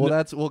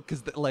 Well,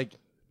 because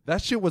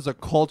that shit was a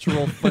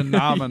cultural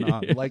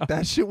phenomenon. Yeah.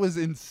 That shit was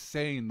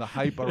insane, the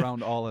hype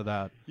around all of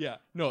that. Yeah.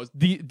 No,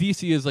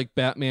 DC is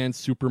Batman,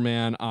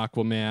 Superman,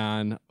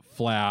 Aquaman,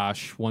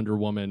 Flash, Wonder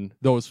Woman,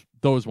 those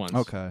ones.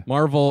 Okay.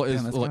 Marvel Damn,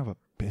 is that's kind of a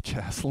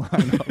bitch-ass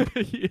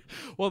lineup.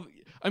 Well,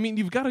 I mean,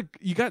 you got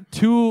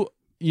two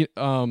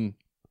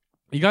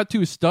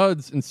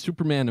studs in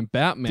Superman and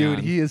Batman. Dude,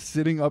 he is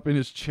sitting up in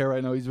his chair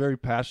right now. He's very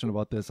passionate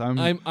about this. I'm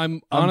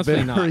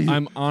honestly not.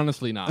 I'm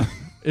honestly not.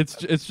 It's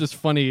just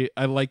funny.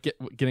 I like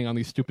getting on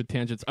these stupid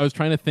tangents. I was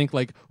trying to think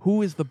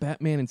who is the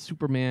Batman and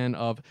Superman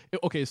of?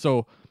 Okay,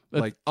 so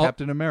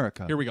Captain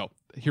America. Here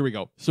we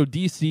go. So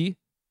DC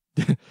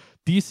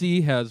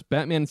has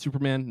Batman and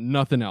Superman,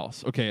 nothing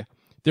else. Okay.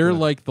 They're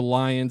like the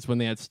Lions when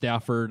they had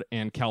Stafford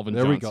and Calvin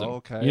Johnson. There we go.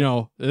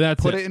 Okay.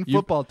 That's Put it in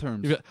football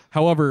terms.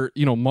 However,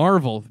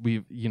 Marvel,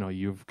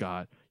 you've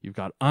got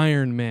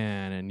Iron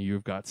Man and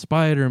you've got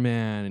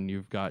Spider-Man and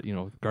you've got,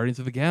 Guardians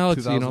of the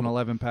Galaxy.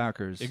 2011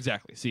 Packers.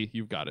 Exactly. See,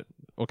 you've got it.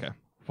 Okay.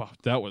 Wow,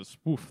 that was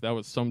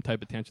some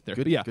type of tangent there.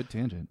 Good, but yeah, good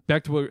tangent.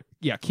 Back to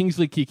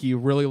Kingsley Keke,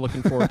 really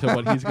looking forward to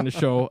what he's going to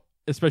show,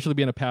 especially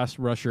being a pass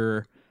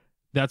rusher.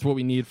 That's what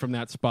we need from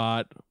that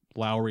spot.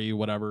 Lowry,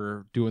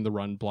 whatever, doing the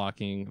run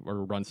blocking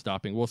or run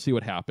stopping. We'll see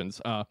what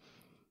happens.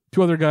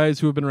 Two other guys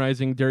who have been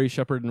rising, Darius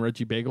Shepard and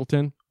Reggie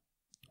Bagleton.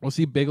 We'll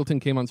see.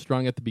 Bagleton came on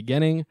strong at the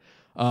beginning.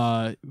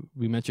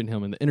 We mentioned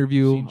him in the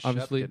interview,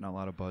 obviously. Shep getting a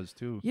lot of buzz,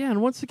 too. Yeah,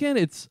 and once again,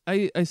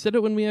 I said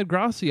it when we had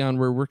Grassi on,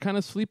 where we're kind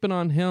of sleeping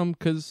on him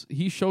because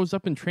he shows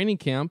up in training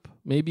camp.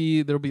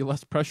 Maybe there'll be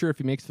less pressure if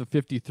he makes the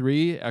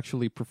 53,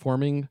 actually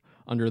performing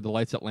under the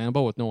lights at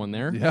Lambeau with no one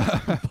there.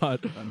 Yeah,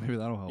 but maybe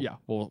that'll help. Yeah,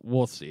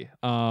 we'll see.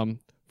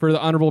 For the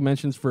honorable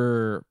mentions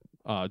for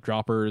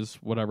droppers,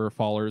 whatever,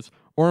 fallers,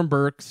 Oren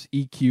Burks,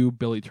 EQ,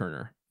 Billy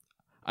Turner.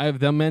 I have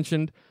them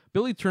mentioned.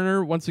 Billy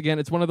Turner, once again,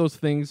 it's one of those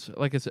things,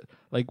 like I said,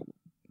 like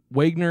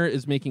Wagner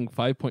is making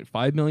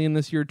 $5.5 million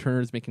this year. Turner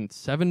is making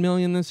 $7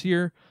 million this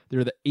year.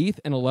 They're the 8th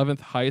and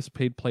 11th highest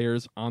paid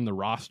players on the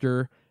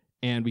roster,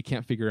 and we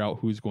can't figure out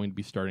who's going to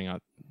be starting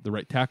at the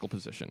right tackle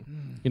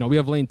position. You know, we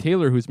have Lane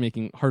Taylor, who's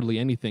making hardly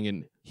anything,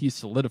 and he's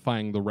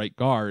solidifying the right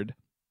guard.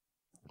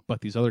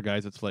 But these other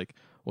guys, it's like,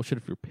 well, shit,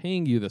 if you're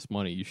paying you this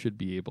money, you should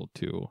be able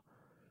to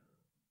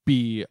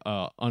be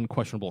an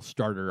unquestionable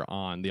starter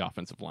on the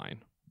offensive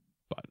line.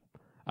 But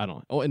I don't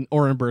know. Oh, and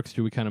Oren Burks,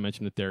 too, we kind of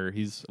mentioned it there.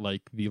 He's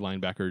like the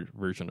linebacker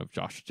version of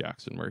Josh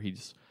Jackson, where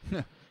he's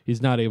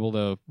not able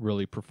to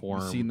really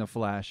perform. We've seen the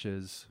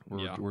flashes.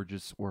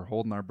 We're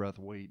holding our breath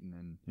waiting.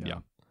 And yeah.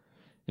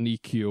 And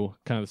EQ,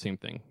 kind of the same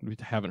thing. We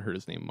haven't heard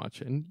his name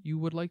much, and you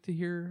would like to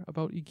hear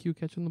about EQ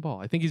catching the ball.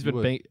 I think he's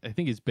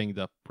banged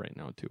up right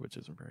now too, which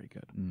isn't very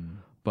good.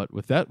 But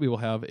with that, we will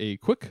have a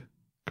quick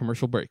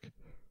commercial break.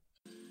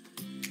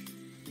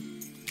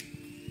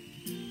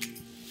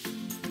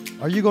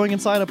 Are you going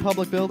inside a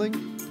public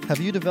building? Have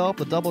you developed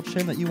a double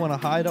chin that you want to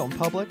hide out in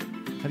public?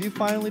 Have you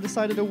finally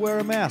decided to wear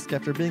a mask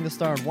after being the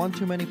star in one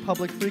too many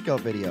public freakout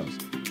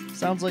videos?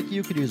 Sounds like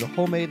you could use a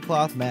homemade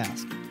cloth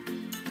mask.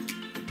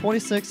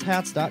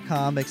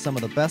 26hats.com makes some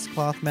of the best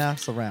cloth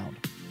masks around.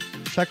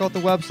 Check out the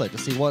website to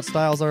see what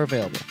styles are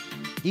available.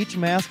 Each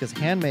mask is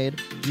handmade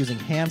using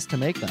hands to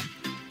make them.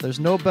 There's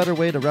no better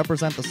way to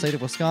represent the state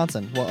of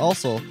Wisconsin while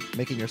also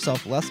making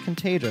yourself less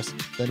contagious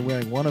than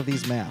wearing one of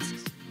these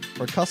masks.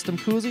 For custom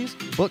koozies,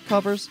 book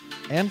covers,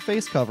 and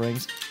face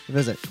coverings,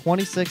 visit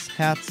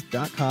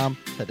 26hats.com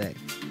today.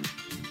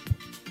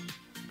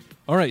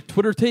 All right,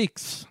 Twitter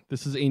Takes.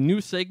 This is a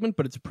new segment,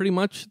 but it's pretty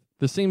much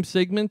the same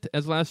segment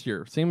as last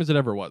year, same as it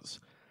ever was.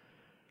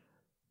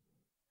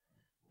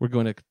 We're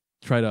going to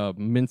try to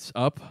mince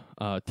up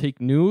take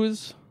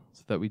news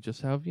so that we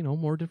just have,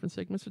 more different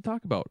segments to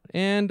talk about.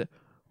 And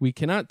we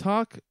cannot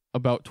talk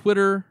about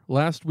Twitter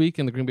last week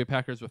in the Green Bay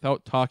Packers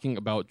without talking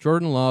about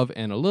Jordan Love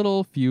and a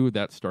little feud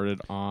that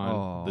started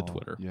on the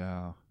Twitter.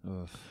 Yeah.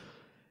 Ugh.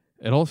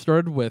 It all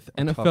started with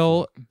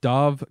NFL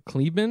Dov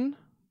Kleeman.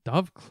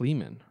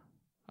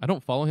 I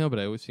don't follow him, but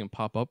I always see him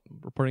pop up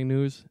reporting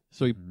news.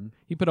 So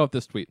he put out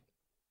this tweet.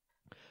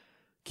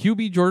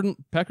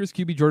 Packers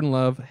QB Jordan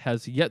Love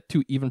has yet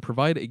to even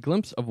provide a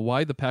glimpse of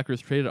why the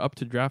Packers traded up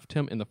to draft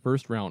him in the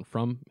first round,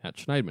 from Matt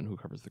Schneidman, who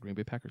covers the Green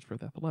Bay Packers for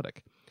The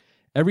Athletic.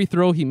 Every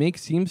throw he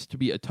makes seems to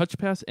be a touch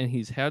pass, and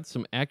he's had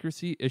some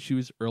accuracy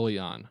issues early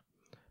on.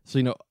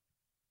 So,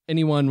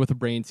 anyone with a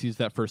brain sees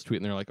that first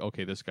tweet, and they're like,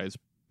 okay, this guy's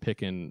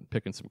picking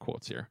some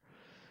quotes here.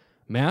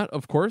 Matt,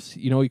 of course,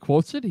 he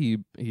quotes it.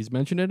 He's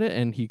mentioned it,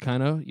 and he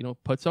kind of,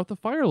 puts out the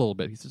fire a little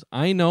bit. He says,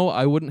 I know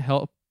it wouldn't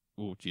help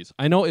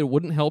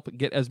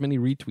get as many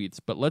retweets,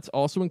 but let's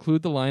also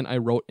include the line I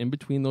wrote in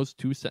between those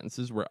two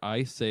sentences where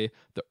I say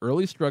the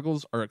early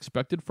struggles are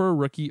expected for a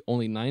rookie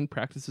only 9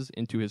 practices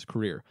into his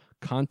career.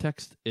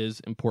 Context is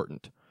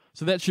important.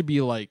 So that should be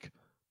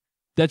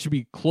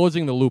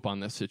closing the loop on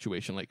this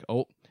situation. Like,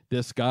 oh,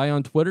 this guy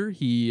on Twitter,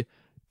 he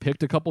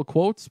picked a couple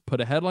quotes,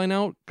 put a headline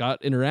out,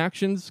 got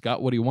interactions,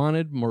 got what he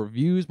wanted, more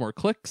views, more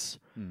clicks.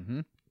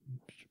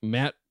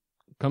 Matt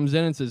comes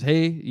in and says,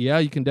 hey, yeah,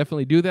 you can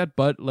definitely do that,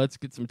 but let's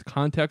get some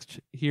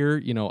context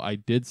here. I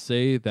did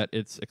say that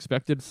it's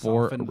expected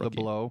for a rookie.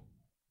 The blow.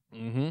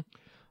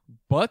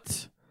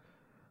 But,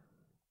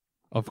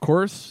 of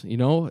course,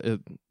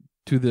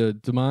 to the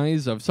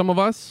demise of some of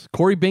us,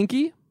 Corey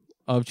Binke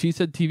of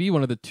Cheesehead TV,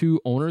 one of the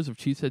 2 owners of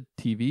Cheesehead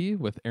TV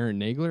with Aaron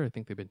Nagler. I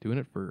think they've been doing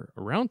it for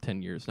around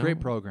 10 years now.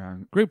 Great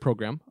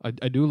program. I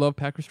do love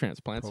Packers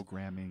Transplants.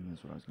 Programming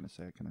is what I was going to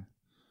say.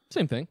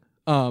 Same thing.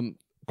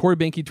 Corey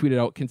Binke tweeted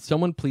out, can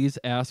someone please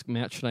ask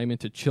Matt Schneidman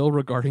to chill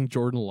regarding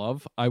Jordan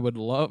Love? I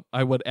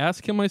would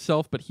ask him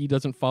myself, but he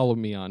doesn't follow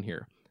me on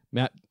here.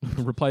 Matt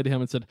replied to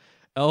him and said,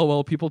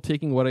 LOL, people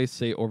taking what I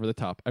say over the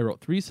top. I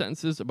wrote 3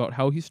 sentences about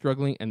how he's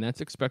struggling, and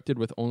that's expected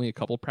with only a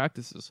couple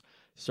practices.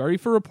 Sorry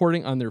for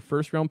reporting on their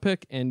first-round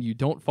pick, and you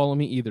don't follow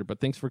me either,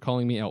 but thanks for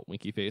calling me out,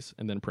 winky face,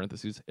 and then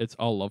parentheses, it's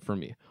all love for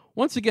me.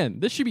 Once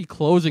again, this should be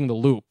closing the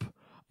loop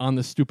on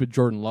the stupid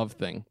Jordan Love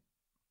thing.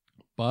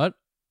 But,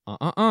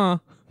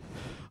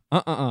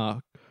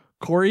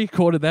 Corey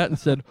quoted that and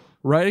said,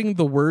 writing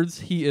the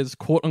words he is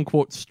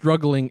quote-unquote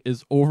struggling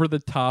is over the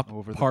top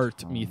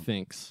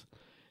methinks.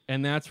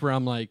 And that's where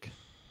I'm like,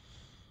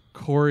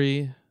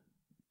 Corey.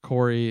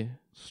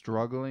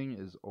 Struggling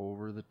is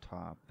over the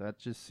top. That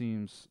just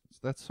seems,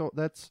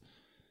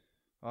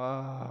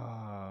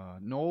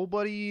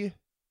 Nobody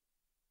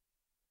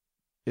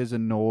is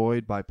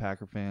annoyed by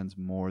Packer fans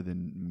more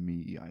than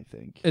me, I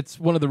think. It's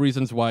one of the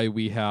reasons why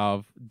we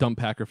have Dumb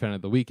Packer Fan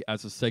of the Week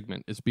as a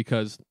segment, is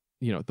because,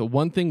 the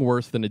one thing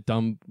worse than a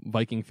dumb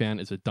Viking fan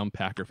is a dumb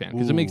Packer fan,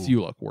 because it makes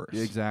you look worse.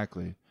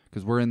 Exactly,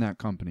 because we're in that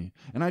company.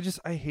 And I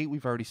hate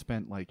we've already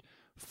spent like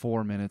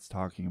 4 minutes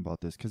talking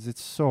about this, because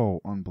it's so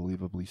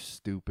unbelievably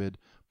stupid.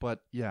 But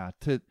yeah,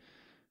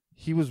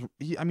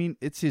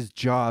 it's his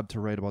job to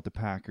write about the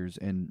Packers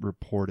and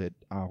report it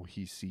how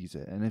he sees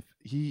it. And if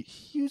he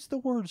used the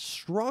word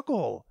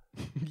struggle,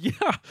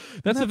 yeah,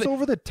 that's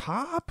over the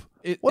top.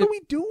 What are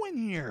we doing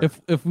here? If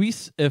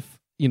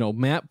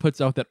Matt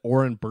puts out that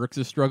Oren Burks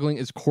is struggling,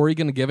 is Corey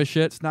going to give a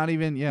shit? It's not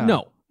even. Yeah.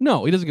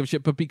 No, he doesn't give a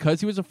shit. But because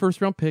he was a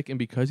first-round pick and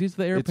because he's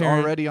the heir apparent,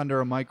 it's already under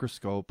a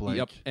microscope.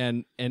 Yep,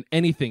 and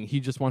anything, he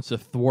just wants to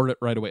thwart it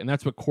right away. And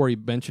that's what Corey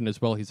mentioned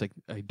as well. He's like,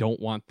 I don't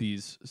want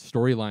these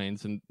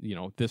storylines and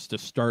this to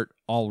start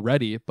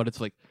already. But it's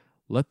like,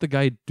 let the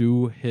guy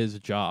do his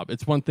job.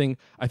 It's one thing.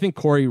 I think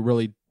Corey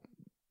really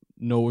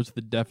knows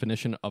the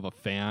definition of a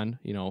fan.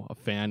 A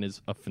fan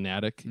is a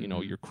fanatic.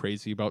 You're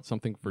crazy about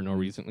something for no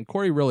reason. And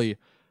Corey really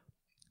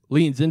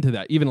leans into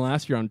that. Even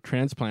last year on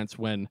Transplants,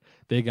 when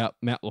they got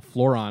Matt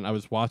LaFleur on, I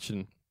was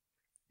watching,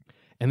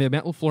 and they had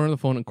Matt LaFleur on the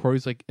phone, and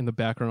Corey's like in the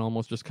background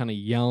almost just kind of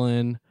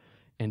yelling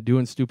and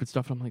doing stupid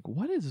stuff. And I'm like,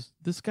 what is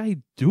this guy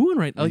doing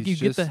right now? Like, you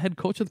get the head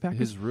coach of the Packers.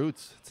 His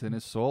roots. It's in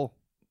his soul.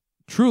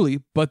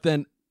 Truly. But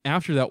then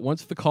after that,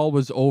 once the call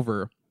was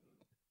over,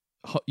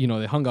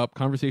 they hung up,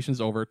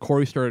 conversation's over,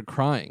 Corey started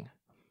crying.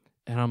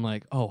 And I'm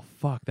like, oh,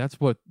 fuck,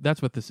 that's what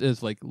this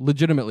is. Like,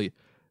 legitimately.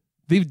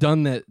 They've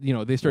done that,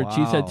 they started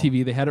Cheesehead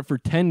TV. They had it for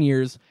 10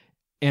 years,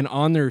 and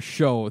on their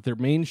show, their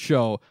main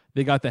show,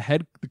 they got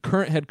the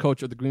current head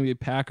coach of the Green Bay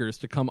Packers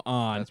to come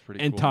on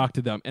and talk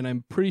to them. And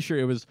I'm pretty sure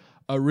it was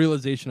a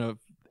realization of,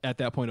 at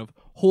that point, of,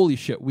 holy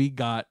shit, we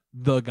got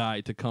the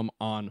guy to come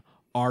on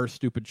our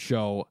stupid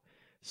show.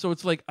 So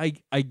it's like, I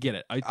get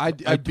it. I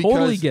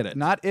totally get it.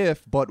 Not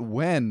if, but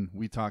when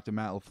we talk to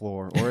Matt LaFleur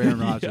or Aaron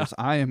Rodgers,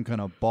 I am going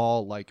to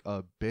bawl like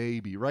a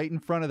baby right in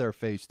front of their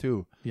face,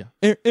 too. Yeah.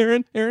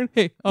 Aaron,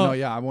 hey. No,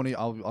 yeah,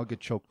 I'll get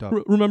choked up.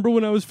 Remember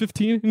when I was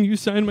 15 and you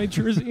signed my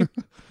jersey?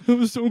 It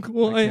was so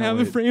cool. I have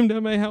it framed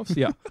at my house.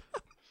 Yeah.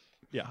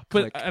 Yeah.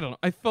 But I don't know.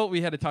 I felt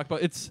we had to talk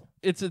about it's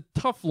a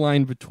tough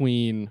line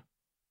between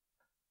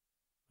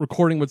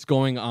recording what's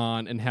going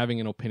on and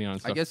having an opinion on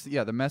stuff. I guess,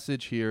 the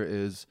message here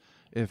is,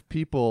 when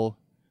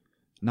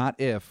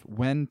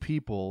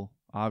people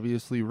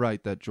obviously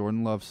write that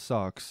Jordan Love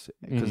sucks,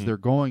 because they're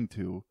going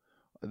to,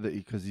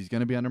 because he's going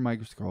to be under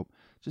microscope,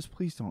 just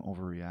please don't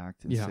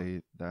overreact and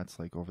say that's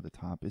like over the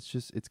top. It's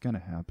going to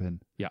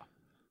happen. Yeah.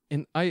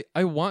 And I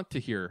want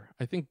to hear,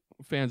 I think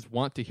fans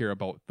want to hear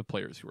about the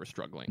players who are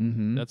struggling.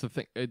 Mm-hmm. That's the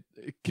thing.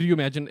 Can you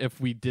imagine if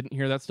we didn't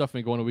hear that stuff and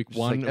we go into week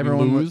one like and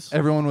we lose?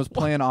 Everyone was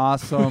playing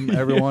awesome.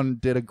 Everyone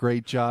did a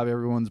great job.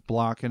 Everyone's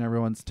blocking.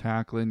 Everyone's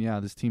tackling. Yeah,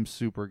 this team's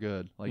super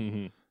good. Like,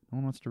 no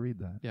one wants to read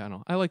that. Yeah, I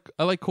know.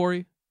 I like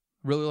Corey.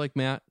 Really like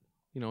Matt.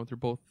 They're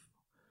both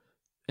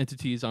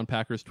entities on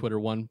Packers Twitter.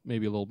 One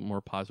maybe a little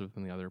more positive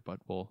than the other, but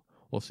we'll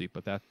see.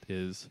 But that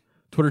is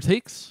Twitter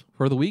takes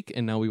for the week,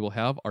 and now we will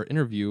have our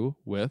interview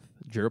with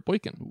Jarrett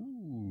Boykin.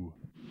 Ooh.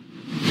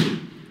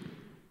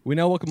 We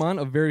now welcome on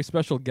a very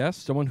special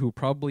guest, someone who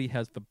probably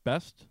has the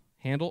best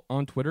handle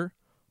on Twitter,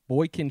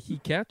 Boykin He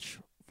Catch,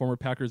 former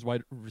Packers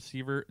wide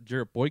receiver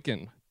Jarrett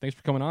Boykin. Thanks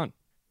for coming on.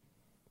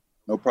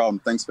 No problem.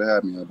 Thanks for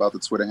having me. About the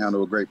Twitter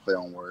handle, a great play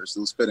on words. It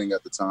was fitting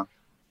at the time.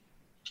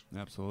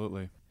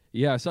 Absolutely.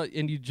 Yeah,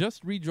 and you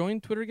just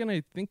rejoined Twitter again.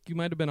 I think you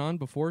might have been on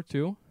before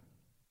too.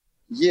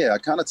 Yeah, I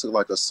kind of took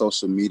like a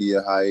social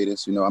media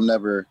hiatus. I'm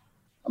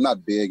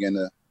not big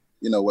into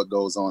what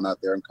goes on out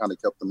there. I'm kind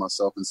of kept to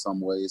myself in some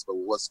ways, but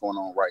what's going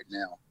on right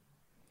now,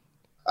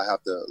 I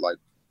have to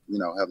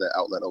have that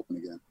outlet open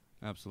again.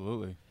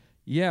 Absolutely.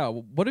 Yeah.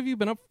 What have you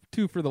been up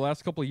to for the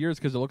last couple of years?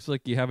 Because it looks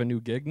like you have a new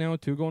gig now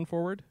too going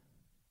forward.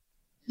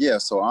 Yeah.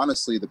 So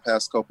honestly, the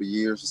past couple of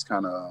years, just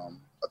kind of,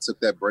 I took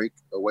that break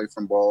away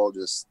from ball,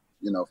 just,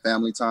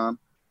 family time.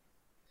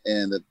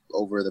 And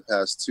over the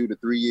past 2 to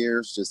 3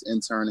 years, just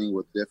interning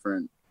with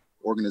different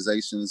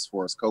organizations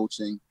for us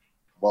coaching,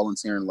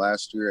 volunteering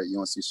last year at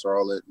UNC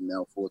Charlotte, and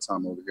now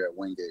full-time over here at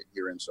Wingate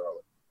here in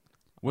Charlotte.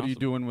 What are you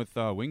doing with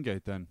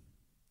Wingate then?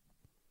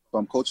 So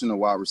I'm coaching the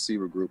wide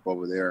receiver group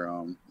over there.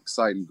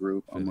 Exciting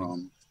group.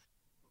 I'm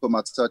put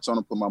my touch on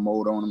them, put my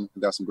mold on them.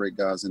 Got some great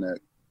guys in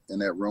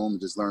that room.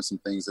 Just learn some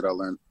things that I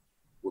learned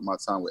with my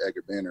time with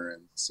Edgar Bennett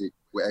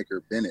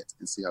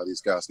and see how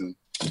these guys can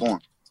perform.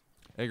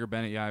 Edgar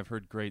Bennett, yeah, I've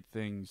heard great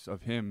things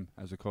of him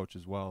as a coach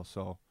as well,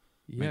 so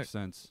makes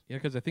sense. Yeah,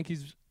 because I think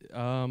he's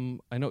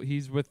I know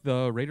he's with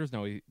the Raiders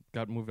now. He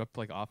got moved up to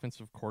like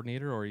offensive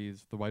coordinator, or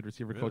he's the wide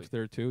receiver coach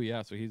there too.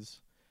 Yeah, so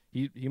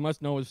he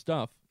must know his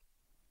stuff.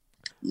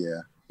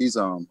 Yeah, he's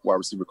wide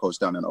receiver coach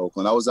down in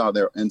Oakland. I was out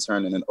there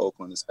interning in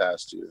Oakland this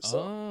past year,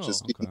 so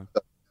just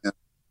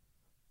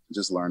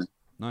learning.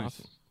 Nice.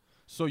 Awesome.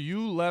 So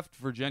you left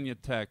Virginia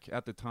Tech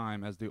at the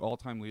time as the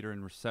all-time leader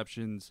in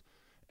receptions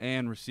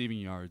and receiving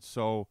yards.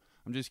 So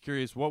I'm just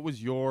curious, what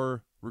was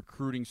your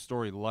recruiting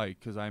story like?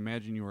 Because I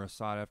imagine you were a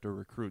sought-after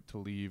recruit to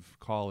leave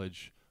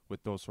college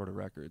with those sort of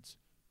records.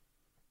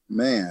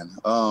 Man,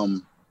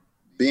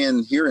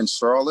 being here in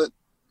Charlotte,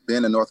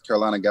 being a North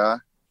Carolina guy,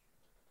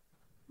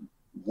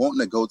 wanting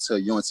to go to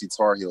UNC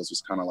Tar Heels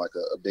was kind of like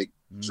a big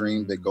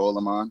dream, big goal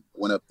of mine.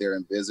 Went up there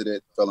and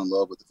visited, fell in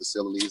love with the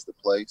facilities, the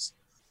place.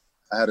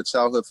 I had a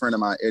childhood friend of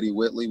mine, Eddie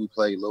Whitley. We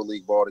played Little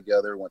League ball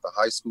together, went to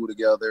high school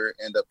together,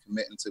 ended up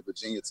committing to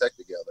Virginia Tech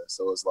together.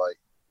 So it's like,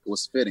 it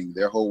was fitting.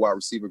 Their whole wide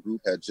receiver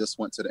group had just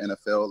went to the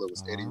NFL. It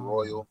was Eddie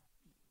Royal,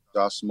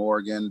 Josh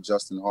Morgan,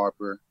 Justin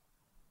Harper.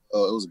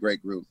 It was a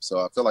great group. So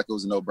I feel like it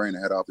was a no-brainer.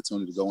 I had the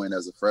opportunity to go in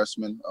as a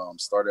freshman,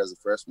 started as a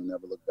freshman,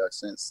 never looked back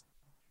since.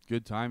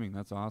 Good timing.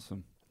 That's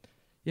awesome.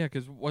 Yeah,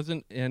 because was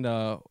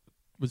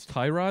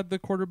Tyrod the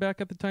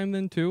quarterback at the time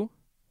then too?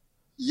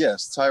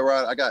 Yes,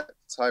 Tyrod. I got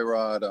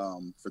Tyrod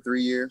for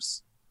 3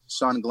 years.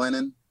 Sean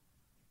Glennon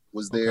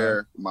was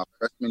there my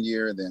freshman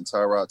year. Then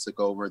Tyrod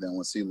took over. Then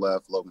once he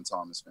left, Logan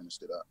Thomas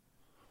finished it up.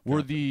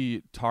 Were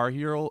the Tar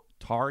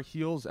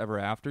Heels ever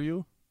after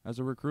you as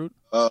a recruit?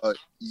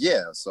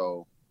 Yeah.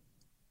 So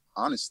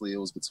honestly, it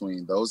was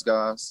between those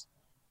guys,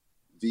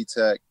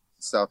 VTech,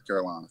 South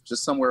Carolina,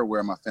 just somewhere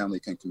where my family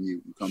can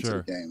commute and come to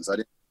the games. I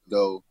didn't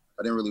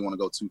really want to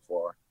go too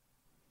far.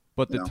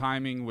 But the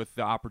timing with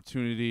the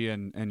opportunity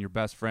and your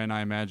best friend,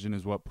 I imagine,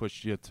 is what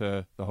pushed you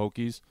to the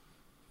Hokies?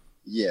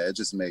 Yeah, it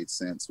just made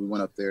sense. We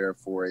went up there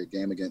for a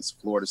game against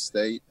Florida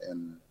State,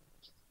 and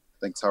I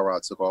think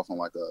Tyrod took off on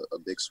like a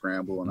big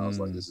scramble, and I was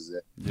like, this is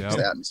it. Yeah,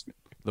 the atmosphere.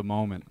 The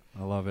moment.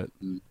 I love it.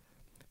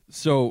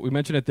 So we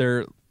mentioned it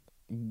there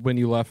when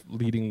you left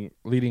leading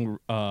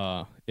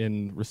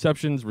in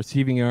receptions,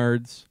 receiving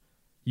yards.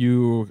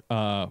 You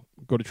go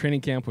to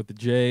training camp with the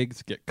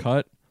Jags, get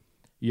cut.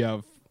 You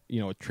have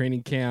a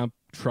training camp,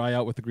 try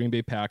out with the Green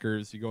Bay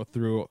Packers. You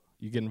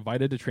get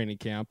invited to training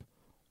camp,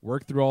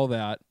 work through all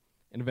that,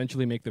 and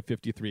eventually make the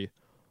 53.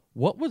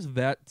 What was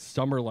that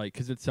summer like?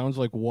 Because it sounds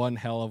like one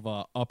hell of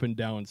a up and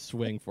down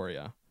swing for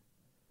you.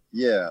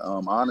 Yeah,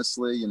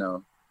 honestly,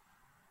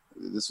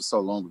 this was so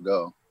long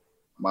ago.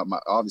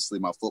 Obviously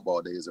my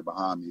football days are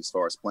behind me as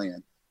far as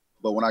playing.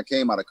 But when I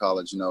came out of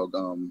college,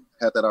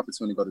 had that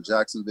opportunity to go to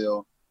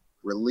Jacksonville,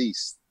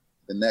 released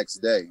the next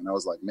day. And I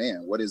was like,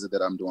 man, what is it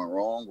that I'm doing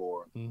wrong?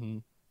 Or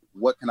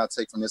what can I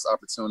take from this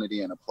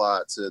opportunity and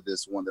apply it to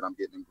this one that I'm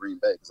getting in Green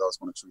Bay? Because I was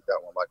going to treat that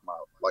one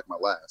like my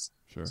last.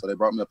 Sure. So they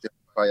brought me up there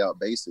on a tryout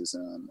basis,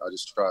 and I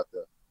just tried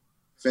to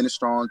finish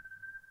strong,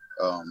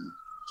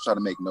 try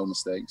to make no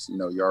mistakes.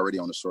 You're already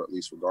on a short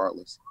leash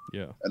regardless.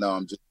 Yeah.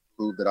 And just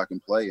prove that I can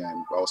play.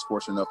 And I was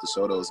fortunate enough to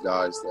show those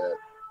guys that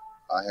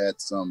I had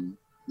some,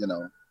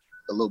 a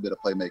little bit of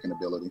playmaking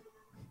ability.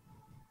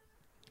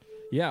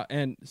 Yeah,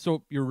 and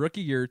so your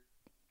rookie year,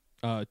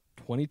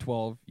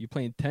 2012, you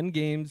played 10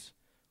 games,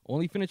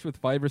 only finished with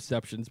 5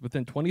 receptions, but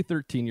then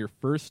 2013, your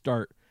first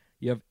start,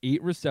 you have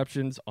 8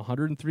 receptions,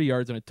 103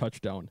 yards, and a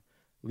touchdown,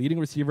 leading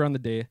receiver on the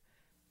day.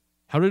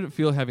 How did it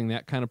feel having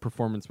that kind of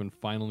performance when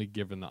finally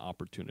given the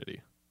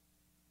opportunity?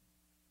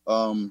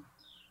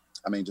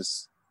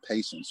 Just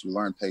patience. You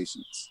learn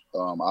patience.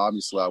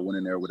 Obviously, I went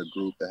in there with a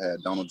group that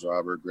had Donald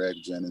Driver, Greg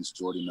Jennings,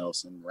 Jordy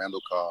Nelson,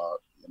 Randall Cobb,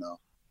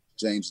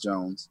 James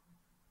Jones.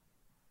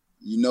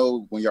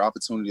 When your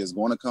opportunity is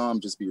going to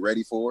come, just be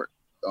ready for it.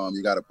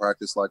 You got to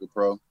practice like a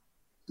pro.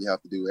 You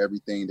have to do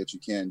everything that you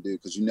can do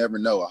because you never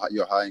know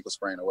your high ankle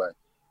sprain away.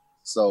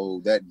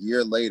 So that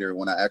year later,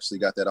 when I actually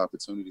got that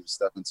opportunity to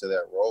step into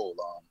that role,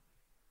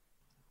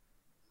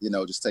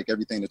 just take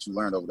everything that you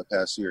learned over the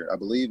past year. I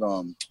believe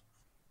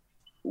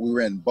we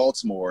were in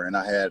Baltimore, and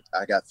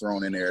I got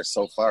thrown in there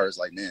so far. It's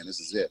like, man, this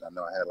is it. I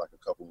know I had like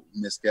a couple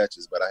missed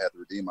catches, but I had to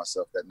redeem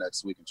myself that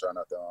next week and try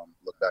not to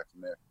look back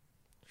from there.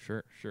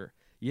 Sure.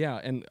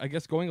 Yeah, and I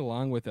guess going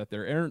along with that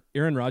there,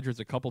 Aaron Rodgers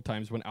a couple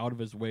times went out of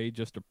his way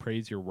just to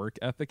praise your work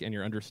ethic and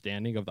your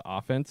understanding of the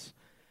offense.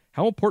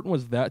 How important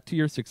was that to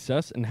your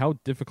success, and how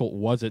difficult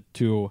was it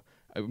to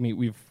 –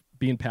 we've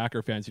been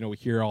Packer fans, we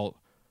hear all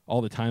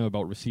the time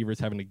about receivers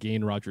having to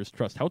gain Rodgers'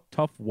 trust. How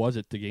tough was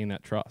it to gain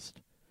that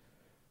trust?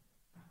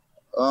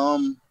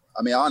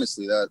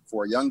 Honestly, that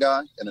for a young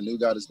guy and a new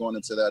guy that's going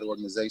into that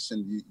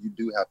organization, you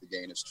do have to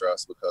gain his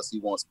trust because he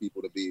wants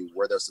people to be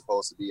where they're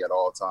supposed to be at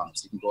all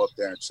times. He can go up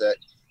there and check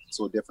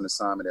to a different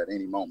assignment at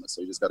any moment.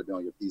 So you just got to be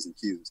on your P's and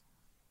Q's.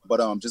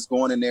 But just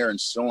going in there and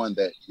showing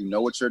that you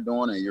know what you're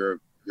doing and you're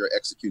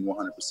executing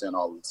 100%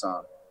 all the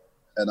time.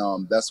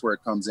 And that's where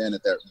it comes in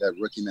at that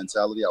rookie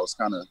mentality. I was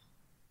kind of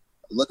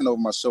looking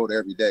over my shoulder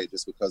every day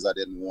just because I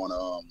didn't want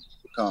to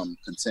become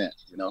content,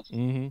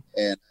 Mm-hmm.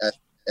 And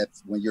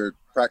when you're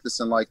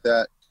practicing like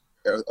that,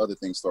 other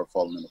things start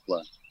falling into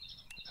play.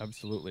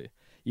 Absolutely.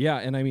 Yeah,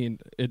 and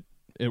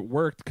it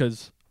worked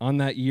because on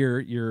that year,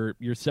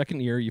 your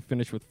second year, you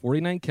finished with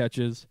 49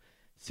 catches,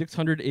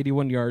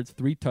 681 yards,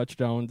 3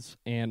 touchdowns,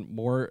 and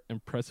more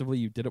impressively,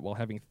 you did it while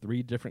having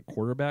 3 different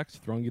quarterbacks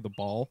throwing you the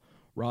ball.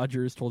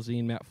 Rodgers,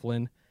 Tolzien, Matt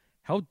Flynn.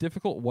 how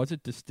difficult was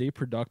it to stay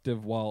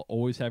productive while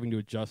always having to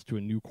adjust to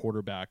a new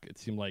quarterback? It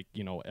seemed like,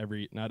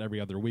 not every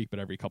other week, but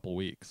every couple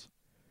weeks.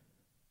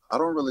 I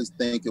don't really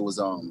think it was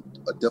a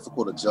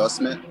difficult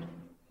adjustment,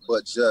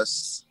 but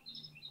just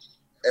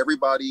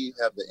everybody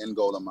have the end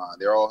goal in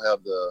mind. They all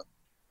have the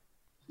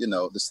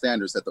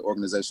standards that the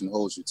organization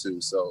holds you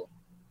to. So,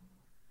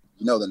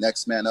 the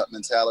next man up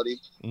mentality.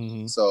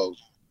 Mm-hmm. So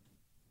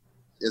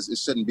it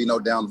shouldn't be no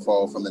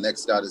downfall from the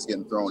next guy that's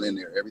getting thrown in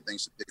there. Everything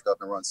should pick up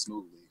and run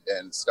smoothly.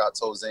 And Scott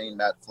Tolzien,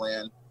 Matt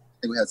Flynn, I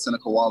think we had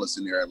Seneca Wallace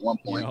in there at one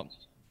point. Yep.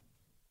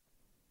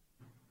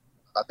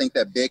 I think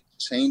that big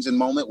changing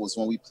moment was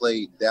when we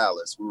played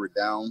Dallas. We were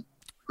down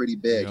pretty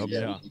big, and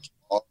then we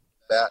all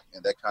back,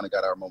 and that kind of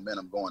got our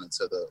momentum going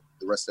into the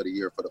rest of the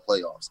year for the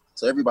playoffs.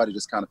 So everybody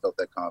just kind of felt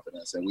that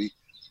confidence, and we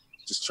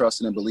just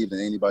trusted and believed in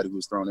anybody who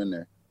was thrown in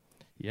there.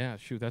 Yeah,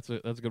 shoot, that's a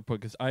good point,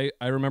 because I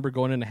remember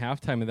going into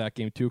halftime of that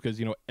game too, because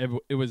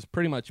it was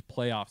pretty much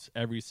playoffs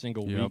every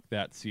single week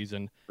that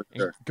season.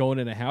 Sure. And going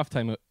into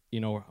halftime,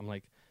 I'm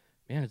like,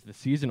 man, is the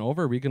season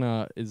over?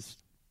 Is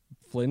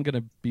Flynn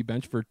gonna be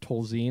benched for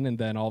Tolzien? And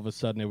then all of a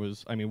sudden, it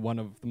was, one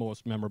of the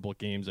most memorable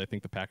games I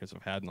think the Packers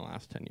have had in the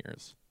last 10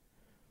 years.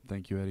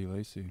 Thank you, Eddie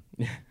Lacy.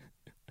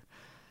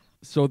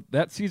 So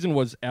that season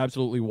was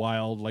absolutely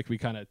wild, like we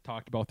kind of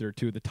talked about there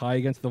too. The tie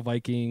against the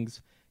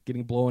Vikings,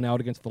 getting blown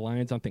out against the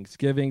Lions on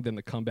Thanksgiving, then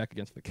the comeback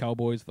against the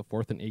Cowboys, the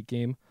 4th and 8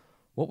 game.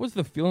 What was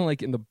the feeling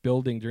like in the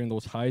building during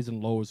those highs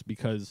and lows?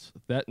 Because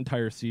that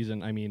entire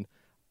season,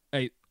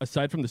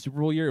 aside from the Super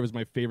Bowl year, it was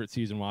my favorite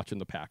season watching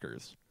the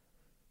Packers.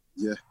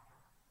 Yeah.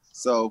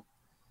 So,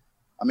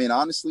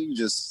 honestly,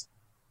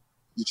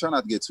 you try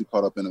not to get too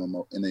caught up in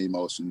the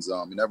emotions.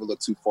 You never look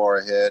too far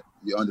ahead.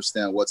 You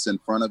understand what's in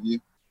front of you.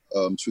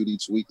 Treat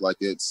each week like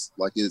it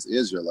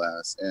is your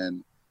last.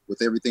 And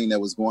with everything that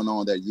was going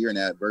on that year and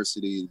the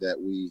adversity that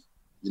we,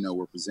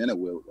 were presented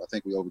with, I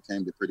think we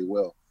overcame it pretty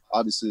well.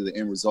 Obviously, the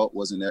end result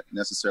wasn't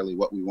necessarily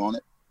what we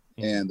wanted,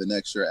 and the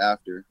next year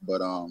after,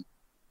 but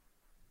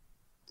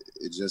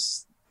it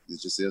just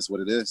is what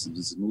it is.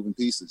 It's just moving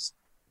pieces.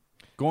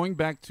 Going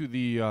back to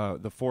the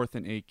 4th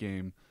and 8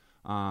 game,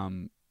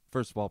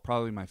 first of all,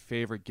 probably my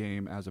favorite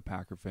game as a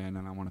Packer fan,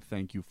 and I want to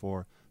thank you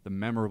for the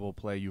memorable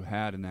play you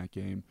had in that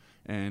game.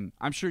 And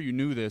I'm sure you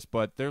knew this,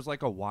 but there's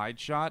like a wide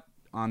shot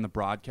on the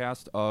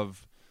broadcast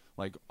of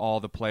like all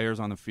the players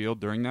on the field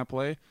during that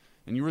play,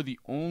 and you were the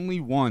only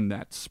one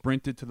that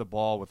sprinted to the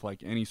ball with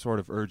like any sort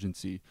of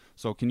urgency.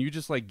 So can you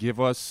just like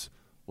give us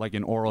like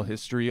an oral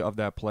history of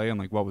that play and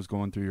like what was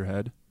going through your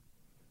head?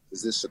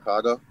 Is this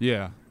Chicago?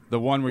 Yeah, the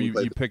one where you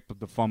picked up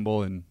the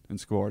fumble and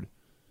scored.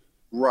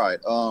 Right.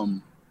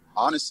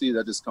 Honestly,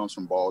 that just comes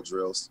from ball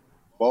drills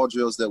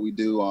that we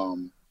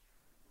do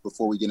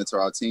before we get into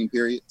our team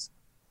periods,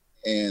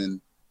 and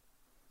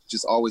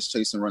just always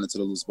chase and run into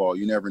the loose ball.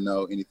 You never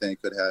know, anything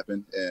could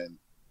happen, and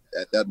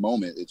at that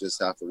moment, it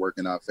just have to work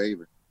in our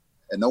favor.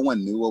 And no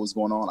one knew what was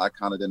going on. I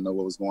kind of didn't know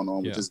what was going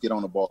on. We just get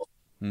on the ball,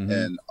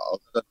 and all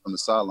of a sudden from the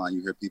sideline,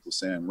 you hear people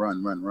saying,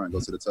 "Run, run, run! Go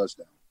to the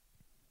touchdown."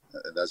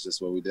 That's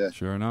just what we did.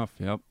 Sure enough,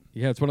 yep.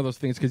 Yeah, it's one of those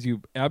things because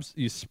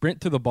you sprint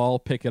to the ball,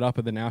 pick it up,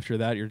 and then after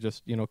that, you're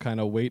just kind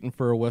of waiting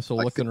for a whistle,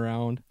 looking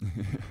around.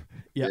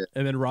 Yeah,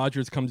 and then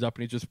Rodgers comes up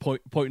and he's just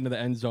pointing to the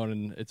end zone,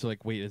 and it's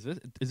like, wait, is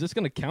this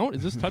going to count?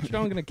 Is this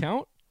touchdown going to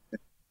count?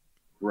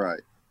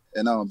 Right,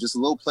 and just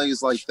little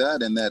plays like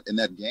that in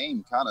that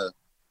game kind of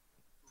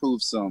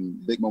proved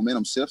some big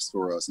momentum shifts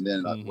for us. And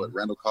then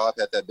Randall Cobb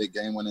had that big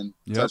game-winning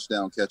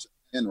touchdown catch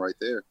in right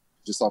there,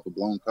 just off of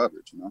blown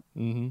coverage,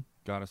 Mm-hmm.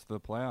 Got us to the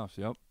playoffs,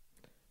 yep.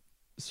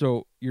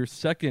 So your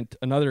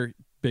another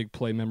big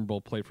play, memorable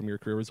play from your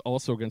career was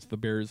also against the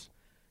Bears.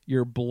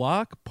 Your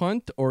block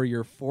punt or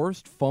your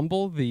forced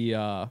fumble,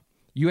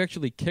 you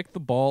actually kicked the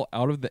ball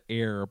out of the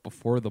air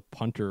before the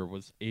punter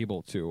was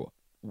able to.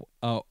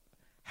 How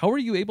were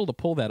you able to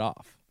pull that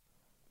off?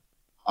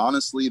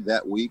 Honestly,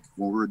 that week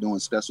when we were doing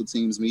special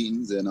teams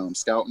meetings and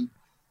scouting,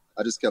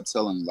 I just kept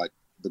telling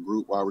the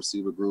group, wide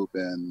receiver group,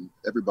 and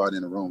everybody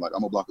in the room, I'm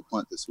gonna block a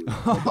punt this week.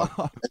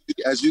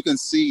 As you can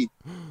see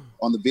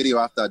on the video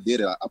after I did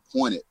it, I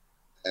pointed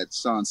at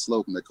Sean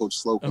Slocum, at Coach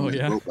Slocum, and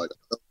the group,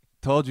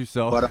 told you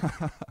so.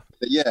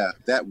 But yeah,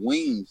 that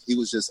wing, he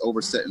was just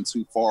oversetting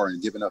too far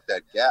and giving up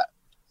that gap.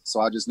 So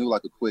I just knew a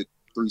quick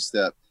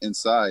 3-step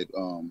inside,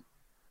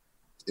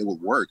 it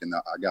would work, and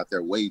I got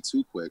there way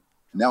too quick.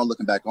 Now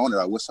looking back on it,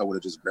 I wish I would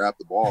have just grabbed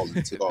the ball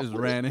and took off. Just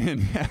ran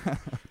in.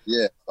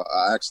 Yeah,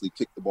 I actually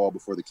kicked the ball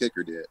before the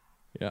kicker did.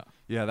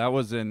 Yeah, that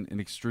was an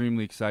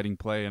extremely exciting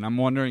play, and I'm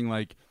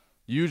wondering,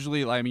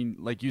 usually,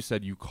 like you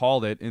said, you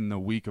called it in the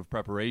week of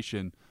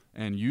preparation,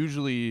 and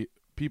usually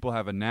people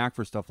have a knack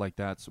for stuff like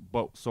that.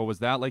 So was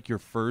that your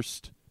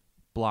first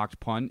blocked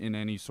punt in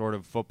any sort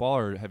of football,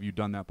 or have you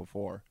done that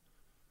before?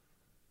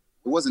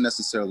 It wasn't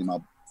necessarily my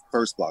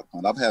first blocked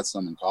punt. I've had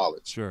some in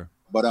college. Sure.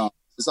 But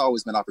there's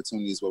always been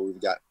opportunities where we've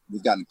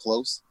gotten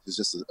close. It's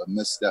just a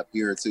misstep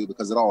here or two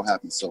because it all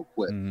happened so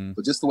quick. Mm-hmm.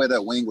 But just the way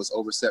that wing was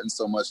oversetting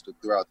so much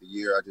throughout the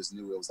year, I just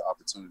knew it was an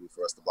opportunity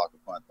for us to block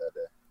a punt that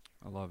day.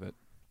 I love it.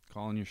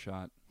 Calling your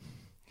shot.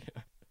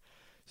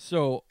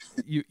 So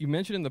you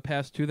mentioned in the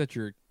past too that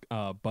you're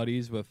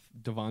buddies with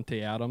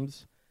Devontae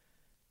Adams.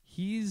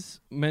 He's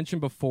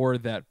mentioned before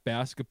that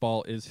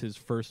basketball is his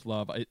first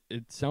love.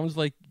 It sounds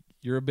like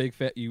you're a big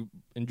fan. You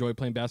enjoy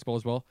playing basketball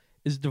as well.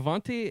 Is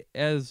Devontae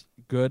as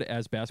good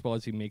as basketball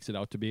as he makes it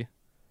out to be?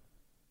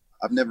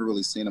 I've never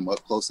really seen him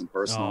up close and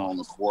personal on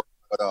the court,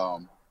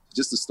 but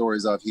just the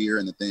stories I've heard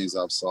and the things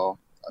I've saw.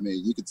 I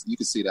mean, you could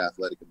see the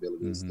athletic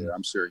abilities there.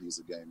 I'm sure he's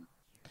a gamer.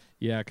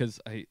 Yeah, because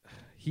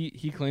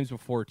he claims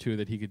before too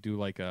that he could do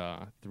like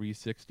a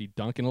 360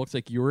 dunk, and it looks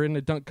like you were in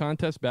a dunk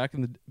contest back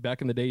in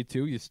the day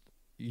too.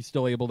 You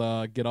still able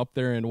to get up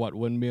there and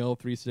windmill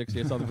 360?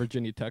 I saw the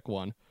Virginia Tech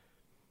one.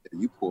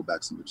 You pulled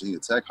back some Virginia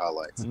Tech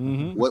highlights.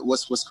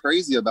 What's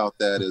crazy about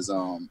that is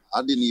I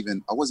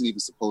wasn't even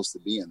supposed to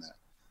be in that.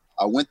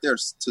 I went there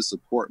to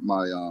support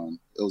my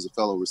it was a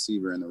fellow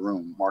receiver in the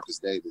room, Marcus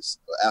Davis,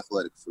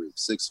 athletic freak,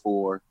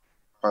 6'4",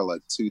 probably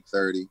like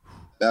 230.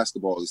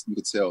 Basketball is, you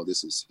could tell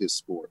this is his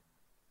sport.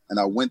 And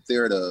I went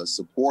there to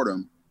support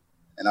him,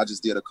 and I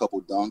just did a couple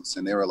dunks,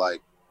 and they were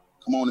like,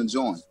 "Come on and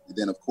join." And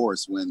then of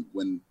course when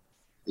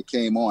it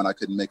came on, I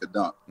couldn't make a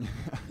dunk. And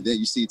then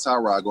you see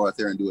Tyrod go out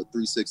there and do a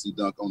 360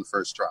 dunk on the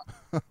first try.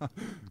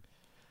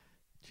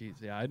 Jeez,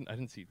 yeah, I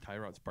didn't see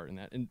Tyrod's part in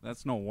that. And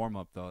that's no warm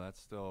up though. That's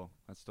still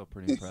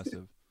pretty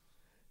impressive.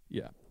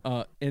 Yeah.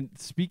 And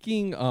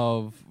speaking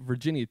of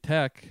Virginia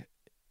Tech,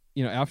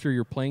 after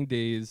your playing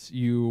days,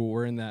 you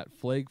were in that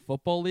flag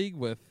football league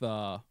with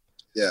a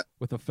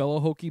fellow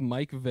Hokie,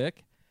 Mike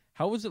Vick.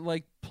 How was it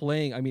like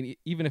playing? I mean,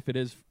 even if it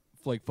is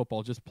flag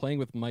football, just playing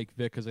with Mike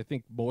Vick, because I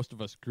think most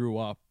of us grew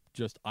up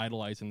just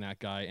idolizing that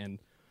guy. And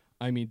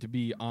I mean, to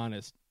be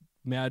honest,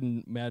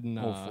 Madden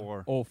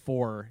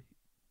 04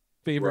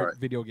 favorite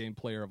video game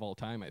player of all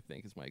time, I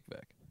think, is Mike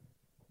Vick.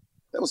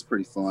 That was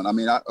pretty fun. I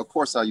mean, of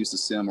course, I used to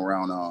see him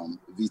around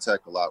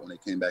VTech a lot when they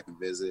came back and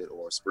visit,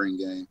 or spring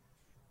game.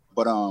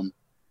 But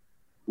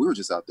we were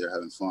just out there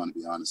having fun, to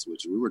be honest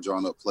with you. We were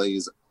drawing up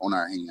plays on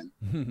our hand.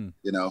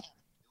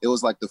 It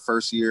was like the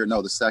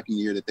second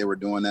year that they were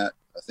doing that.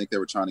 I think they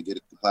were trying to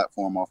get the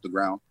platform off the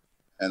ground,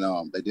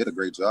 and they did a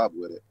great job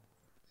with it.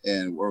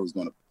 And where was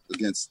going to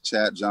against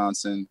Chad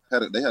Johnson,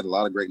 they had a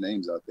lot of great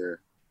names out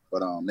there.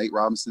 But Nate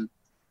Robinson,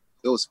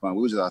 it was fun.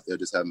 We were just out there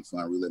just having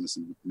fun, reliving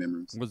some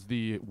memories. Was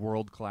the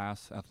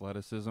world-class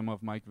athleticism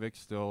of Mike Vick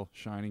still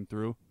shining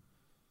through?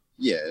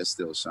 Yeah, it's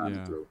still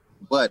shining through.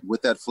 But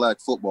with that flag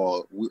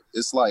football,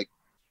 it's like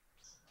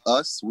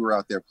us. We were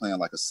out there playing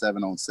like a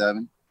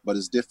 7-on-7, but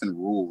it's different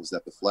rules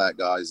that the flag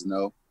guys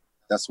know.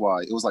 That's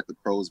why it was like the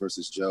pros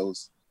versus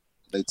Joes.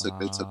 They took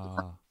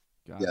gotcha.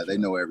 Yeah, they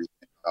know everything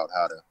about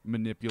how to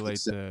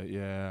manipulate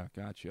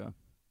gotcha.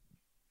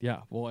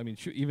 Yeah, well, I mean,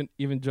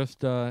 even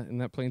just in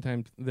that playing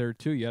time there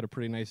too, you had a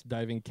pretty nice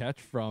diving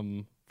catch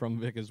from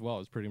Vic as well. It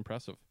was pretty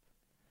impressive.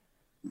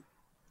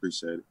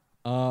 Appreciate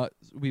it.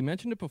 We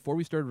mentioned it before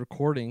we started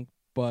recording,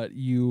 but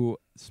you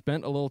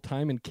spent a little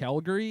time in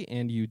Calgary,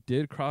 and you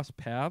did cross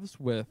paths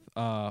with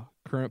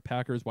current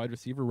Packers wide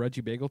receiver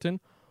Reggie Bagleton.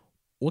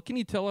 What can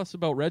you tell us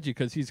about Reggie?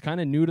 Because he's kind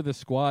of new to the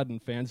squad,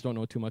 and fans don't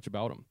know too much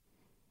about him.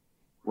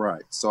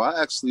 Right. So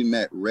I actually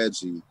met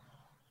Reggie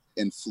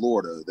in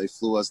Florida. They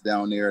flew us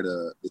down there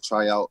to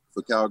try out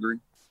for Calgary,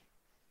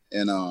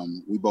 and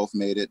we both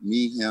made it.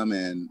 Me, him,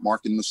 and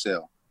Mark and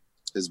Michelle,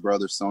 his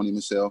brother Sony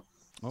Michelle.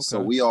 Okay.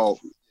 So we all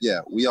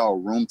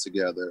roomed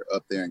together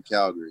up there in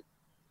Calgary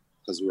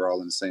because we were all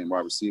in the same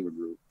wide receiver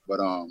group. But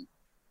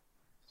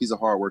he's a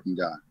hardworking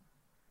guy.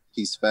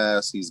 He's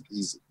fast.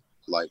 He's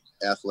like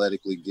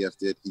athletically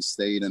gifted. He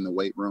stayed in the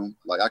weight room.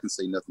 Like, I can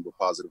say nothing but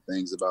positive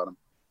things about him,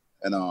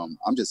 and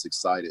I'm just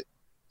excited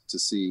to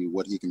see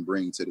what he can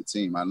bring to the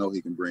team. I know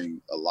he can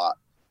bring a lot.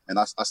 And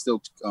I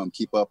still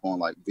keep up on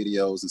like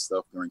videos and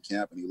stuff during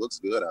camp, and he looks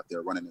good out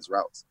there running his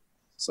routes.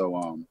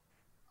 So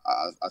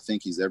I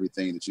think he's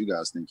everything that you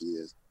guys think he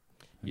is.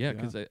 Yeah,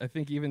 because I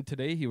think even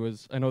today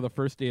I know the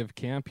first day of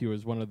camp, he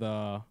was one of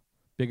the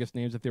biggest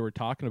names that they were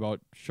talking about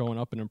showing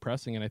up and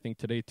impressing. And I think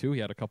today too,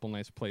 he had a couple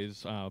nice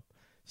plays.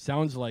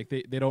 Sounds like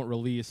they don't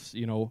release,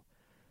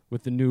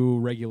 with the new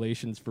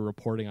regulations for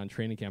reporting on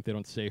training camp, they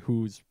don't say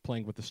who's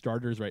playing with the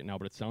starters right now,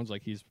 but it sounds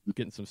like he's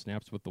getting some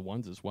snaps with the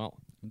ones as well.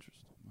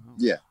 Interesting. Wow.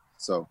 Yeah.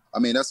 So, I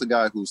mean, that's a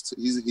guy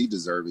he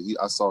deserves it.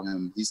 I saw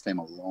him. He's came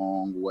a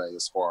long way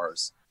as far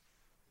as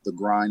the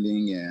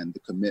grinding and the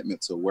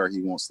commitment to where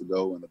he wants to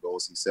go and the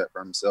goals he set for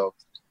himself.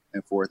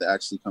 And for it to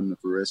actually come to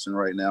fruition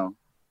right now,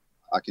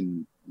 I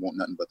can want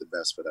nothing but the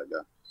best for that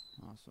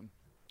guy. Awesome.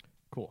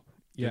 Cool.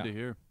 Good to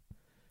hear.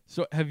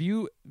 So have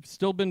you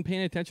still been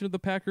paying attention to the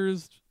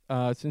Packers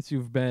since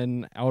you've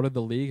been out of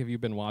the league? Have you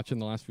been watching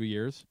the last few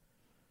years?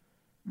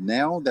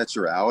 Now that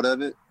you're out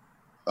of it,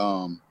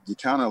 you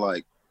kind of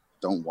like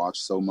don't watch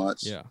so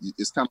much. Yeah.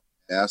 It's kind of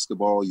like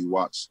basketball. You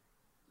watch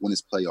when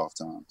it's playoff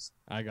times.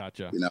 I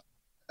gotcha.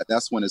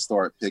 That's when it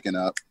started picking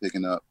up.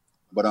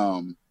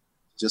 But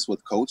just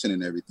with coaching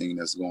and everything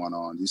that's going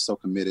on, you're so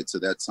committed to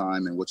that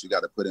time and what you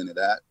got to put into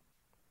that.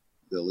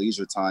 The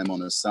leisure time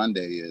on a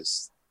Sunday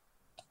is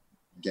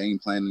game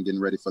planning,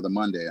 getting ready for the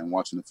Monday, and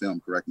watching the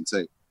film, correcting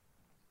tape.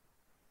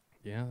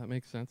 Yeah, that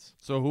makes sense.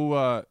 So who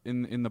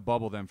in the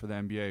bubble then for the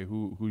NBA?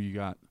 Who you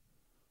got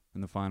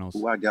in the finals?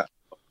 Who I got?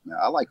 Man,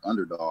 I like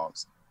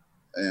underdogs,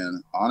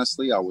 and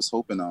honestly, I was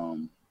hoping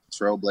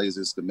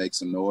Trailblazers could make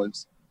some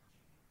noise.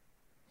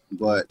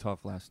 But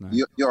tough last night.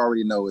 You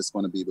already know it's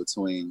going to be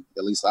between,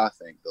 at least I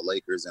think, the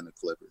Lakers and the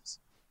Clippers.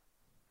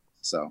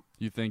 So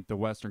you think the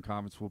Western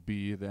Conference will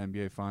be the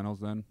NBA Finals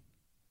then?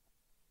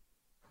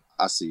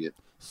 I see it.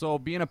 So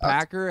being a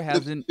Packer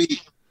hasn't.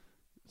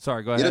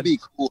 Sorry, go ahead. It'll be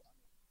cool.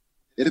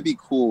 It'll be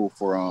cool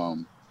for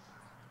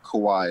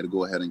Kawhi to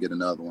go ahead and get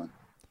another one.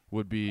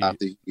 Would be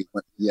after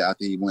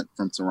he went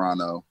from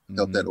Toronto,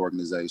 helped that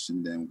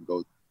organization, then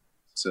go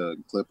to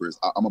Clippers.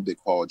 I'm a big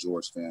Paul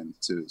George fan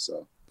too,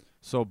 so.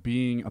 So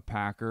being a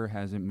Packer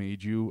hasn't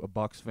made you a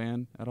Bucks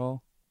fan at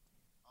all?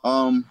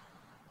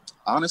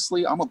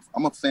 Honestly, I'm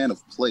a fan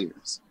of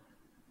players,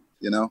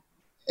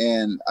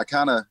 and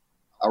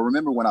I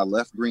remember when I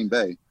left Green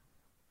Bay,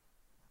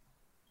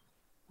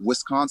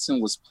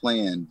 Wisconsin was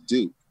playing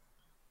Duke.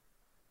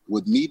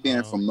 With me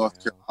being from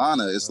North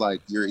Carolina, it's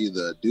like you're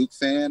either a Duke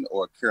fan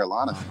or a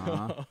Carolina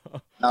fan.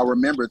 I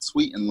remember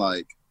tweeting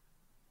like,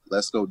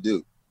 "Let's go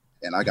Duke,"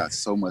 and I got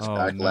so much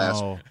backlash.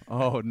 No.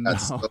 Oh no!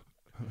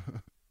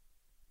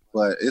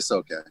 But it's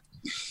okay.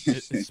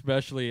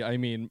 Especially, I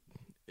mean,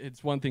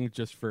 it's one thing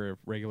just for a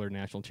regular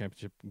national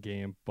championship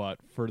game, but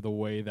for the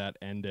way that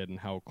ended and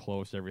how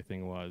close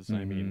everything was,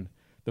 I mean,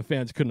 the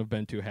fans couldn't have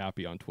been too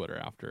happy on Twitter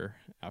after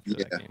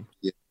that game.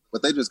 Yeah,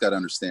 but they just got to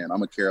understand,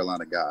 I'm a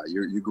Carolina guy.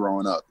 You're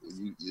growing up.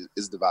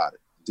 It's divided.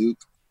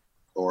 Duke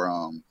or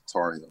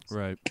Tar Heels.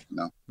 Right.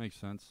 Makes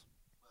sense.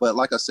 But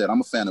like I said,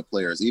 I'm a fan of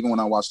players. Even when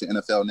I watch the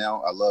NFL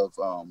now, I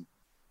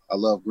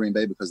love Green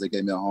Bay because they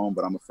gave me a home,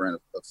 but I'm a fan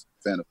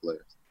of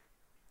players.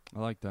 I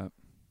like that.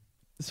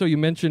 So you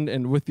mentioned,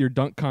 and with your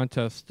dunk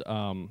contest,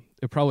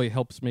 it probably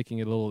helps making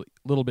it a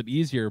little bit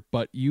easier,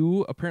 but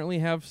you apparently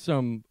have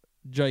some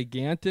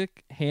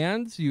gigantic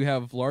hands. You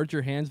have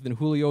larger hands than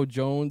Julio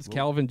Jones,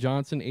 Calvin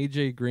Johnson,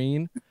 AJ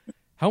Green.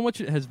 How much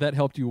has that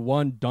helped you,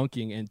 one,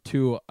 dunking, and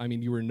two, I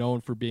mean, you were known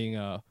for being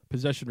a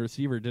possession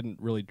receiver, didn't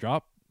really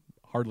drop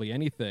hardly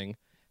anything.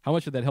 How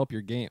much did that help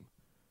your game?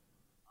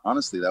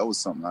 Honestly, that was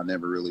something I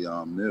never really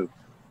knew.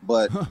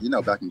 But,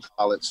 back in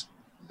college,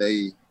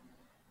 they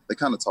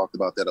kind of talked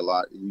about that a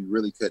lot. You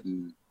really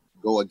couldn't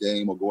go a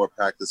game or go a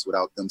practice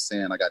without them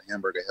saying, I got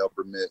hamburger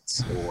helper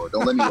mitts, or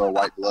don't let me wear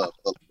white gloves,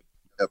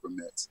 helper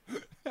mitts,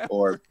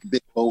 or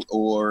big boat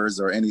oars,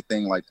 or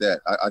anything like that.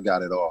 I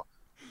got it all.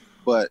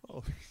 But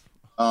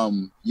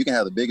you can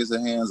have the biggest of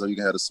hands or you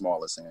can have the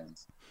smallest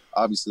hands.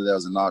 Obviously, there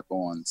was a knock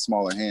on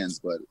smaller hands,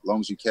 but as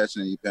long as you're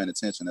catching and you're paying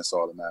attention, that's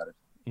all that matters.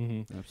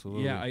 Mm-hmm.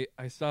 Absolutely. Yeah,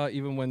 I saw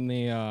even when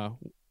they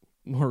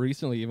more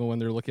recently, even when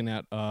they're looking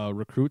at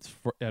recruits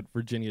at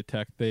Virginia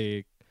Tech,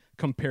 they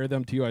compare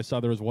them to you. I saw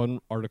there was one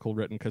article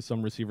written because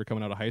some receiver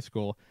coming out of high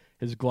school,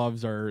 his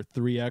gloves are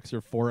 3X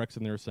or 4X,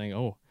 and they were saying,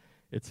 "Oh,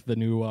 it's the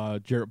new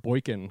Jarrett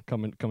Boykin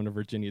coming to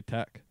Virginia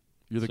Tech."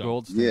 You're the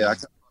gold standard. Yeah, I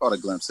caught a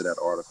glimpse of that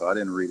article. I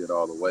didn't read it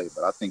all the way,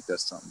 but I think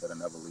that's something that'll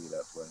never leave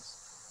that place.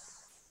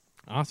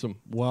 Awesome.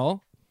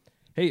 Well,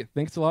 hey,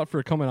 thanks a lot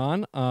for coming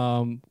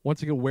on.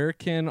 Once again, where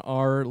can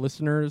our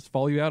listeners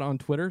follow you at on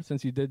Twitter,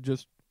 since you did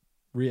just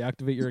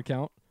reactivate your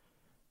account?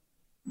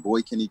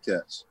 Boy, can he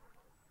catch.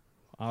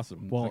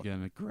 Awesome. Well,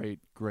 again, a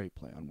great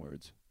play on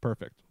words.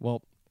 Perfect.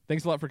 Well,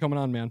 thanks a lot for coming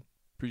on, man.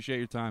 Appreciate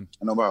your time.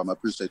 No problem. I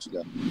appreciate you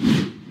guys.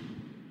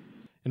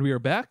 And we are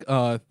back.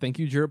 Thank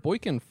you, Jarrett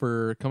Boykin,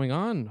 for coming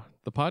on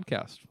the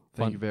podcast.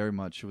 Thank you very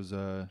much. It was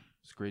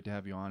great to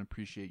have you on.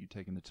 Appreciate you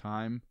taking the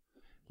time.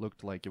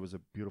 Looked like it was a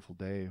beautiful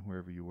day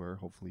wherever you were.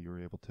 Hopefully you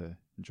were able to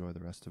enjoy the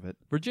rest of it.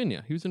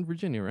 Virginia. He was in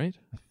Virginia, right?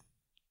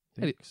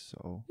 I think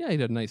so. Yeah, he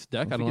had a nice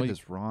deck. I don't get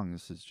this wrong.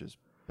 This is just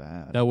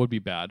bad. That would be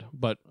bad.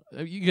 But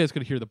you guys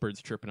could hear the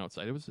birds chirping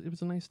outside. It was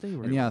a nice day.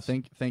 And yeah,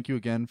 thank you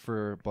again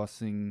for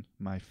busting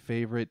my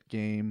favorite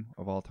game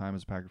of all time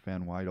as a Packer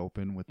fan wide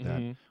open with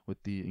that,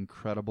 with the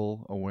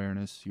incredible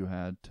awareness you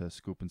had to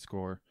scoop and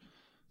score.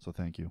 So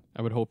thank you.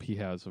 I would hope he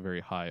has a very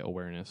high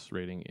awareness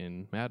rating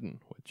in Madden,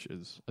 which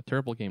is a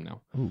terrible game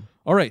now. Ooh.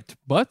 All right.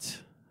 Back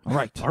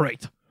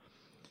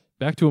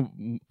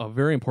to a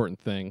very important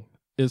thing.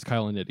 Is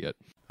Kyle an idiot?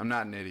 I'm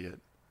not an idiot.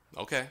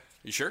 Okay.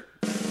 You sure?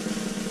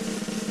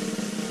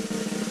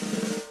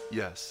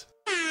 Yes.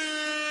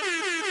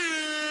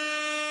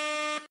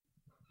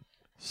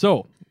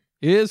 So,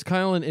 is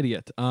Kyle an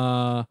idiot?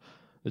 The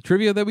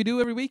trivia that we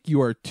do every week, you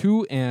are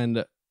 2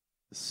 and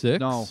 6.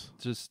 No,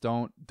 just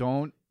don't.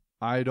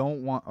 I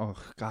don't want. Oh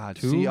God!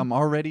 2? See, I'm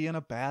already in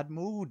a bad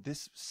mood.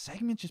 This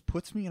segment just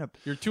puts me in a.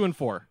 You're 2 and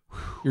 4.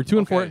 You're 2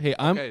 and 4. Hey,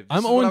 I'm 0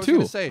 and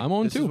 2. I'm 0 and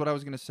 2. This is what I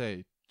was gonna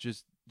say.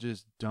 Just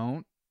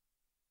don't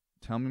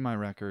tell me my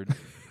record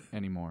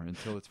anymore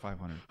until it's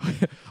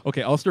 500.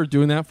 Okay, I'll start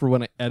doing that for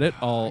when I edit.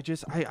 I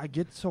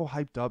get so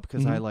hyped up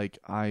because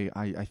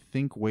I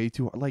think way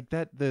too like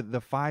that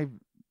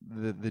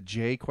the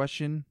J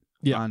question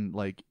on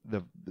like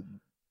the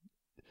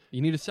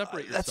You need to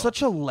separate yourself. That's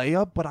such a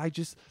layup, but I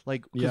just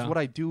because Yeah. what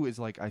I do is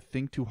I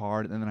think too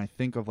hard, and then I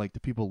think of the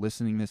people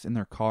listening this in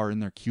their car, in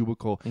their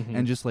cubicle,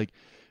 and just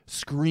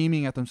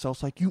screaming at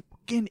themselves you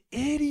fucking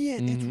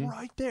idiot, it's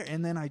right there,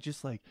 and then I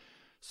just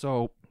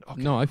so.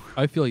 Okay. No,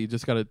 I feel you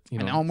just got to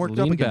And now I'm worked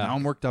up again. Now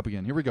I'm worked up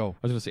again. Here we go.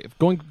 I was going to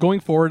say, going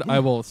forward, I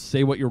will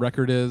say what your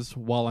record is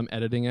while I'm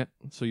editing it,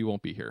 so you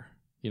won't be here.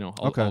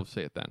 I'll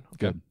say it then. Okay.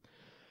 Good.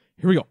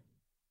 Here we go.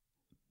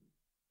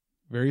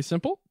 Very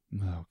simple.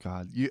 Oh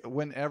God!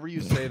 Whenever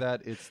you say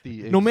that, it's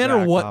the no matter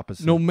exact what.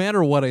 opposite. No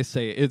matter what I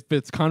say, if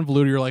it's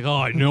convoluted, you're like, oh,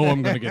 I know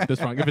I'm going to get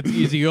this wrong. If it's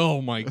easy,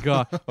 oh my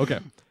God. Okay.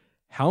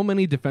 How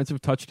many defensive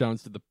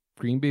touchdowns did the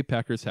Green Bay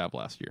Packers have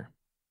last year?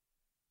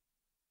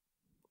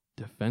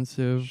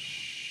 Defensive.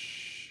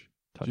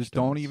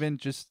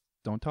 touchdowns. Just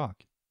don't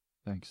talk.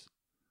 Thanks.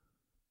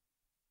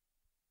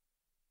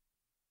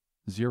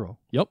 0.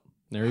 Yep.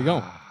 There you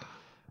go.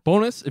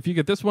 Bonus. If you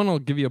get this one, I'll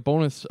give you a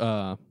bonus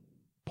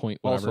point.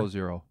 Whatever. Also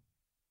 0.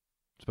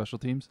 Special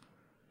teams?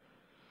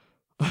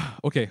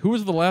 Okay. Who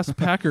was the last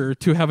Packer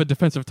to have a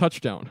defensive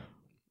touchdown?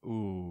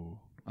 Ooh.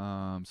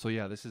 So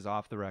yeah, this is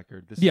off the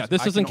record. This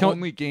doesn't count.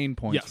 Only gain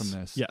points from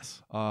this.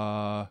 Yes.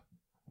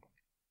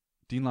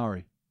 Dean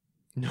Lowry.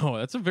 No,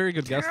 that's a very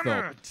good guess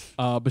though.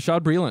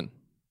 Bashad Breeland.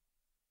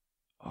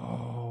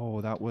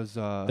 Oh, that was.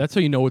 That's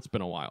how you know it's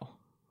been a while.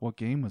 What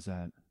game was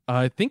that?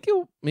 I think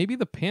maybe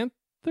the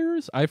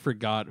Panthers. I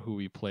forgot who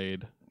we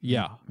played.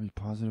 Yeah. Are you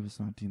positive it's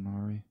not Dean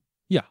Lowry?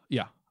 Yeah.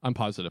 I'm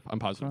positive.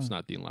 It's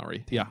not Dean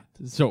Lowry. Yeah.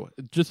 So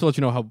just to let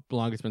you know how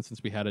long it's been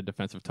since we had a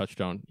defensive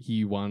touchdown,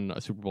 he won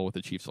a Super Bowl with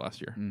the Chiefs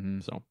last year. Mm-hmm.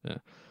 So yeah,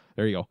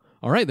 there you go.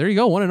 All right, there you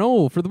go.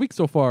 1-0 for the week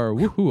so far.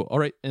 Woohoo! All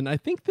right, and I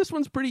think this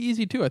one's pretty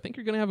easy too. I think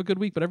you're gonna have a good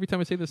week, but every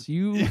time I say this,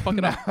 you fuck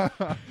it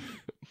up.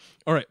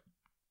 All right.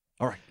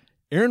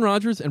 Aaron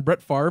Rodgers and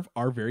Brett Favre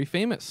are very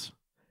famous.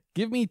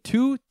 Give me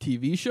 2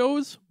 TV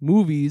shows,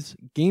 movies,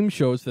 game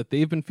shows that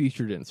they've been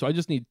featured in. So I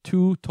just need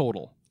 2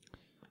 total.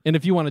 And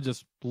if you want to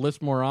just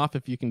list more off,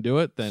 if you can do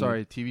it, then...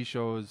 Sorry, TV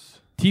shows,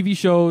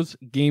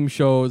 game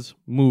shows,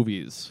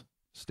 movies.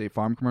 State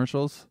Farm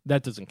commercials?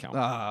 That doesn't count.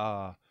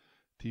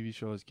 TV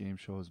shows, game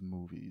shows,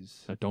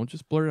 movies. Now don't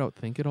just blurt it out.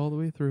 Think it all the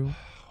way through.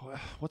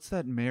 What's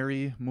that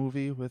Mary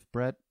movie with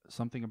Brett?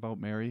 Something about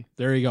Mary?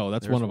 There you go.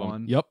 That's one of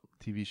them. Yep.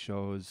 TV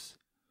shows.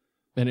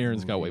 And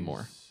Aaron's got way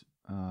more.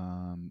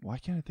 Why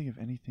can't I think of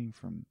anything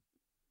from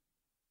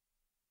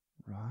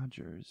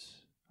Rodgers?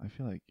 I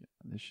feel like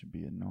this should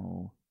be a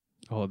no...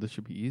 Oh, this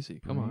should be easy.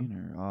 Come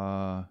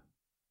on.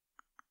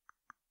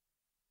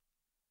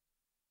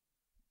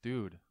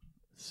 Dude.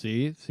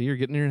 See, you're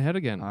getting in your head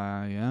again.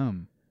 I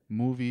am.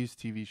 Movies,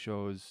 TV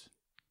shows.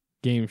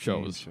 Game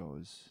shows.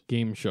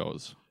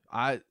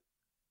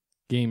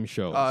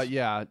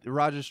 Yeah,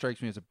 Rodgers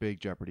strikes me as a big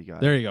Jeopardy guy.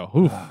 There you go.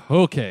 Oof.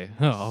 Okay.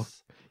 Oh.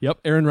 Yep,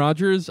 Aaron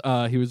Rodgers,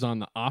 he was on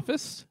The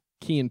Office,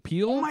 Key and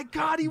Peele. Oh my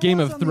God, he Game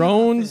was of on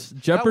Thrones, The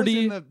Office.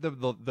 Jeopardy. That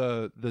was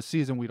in the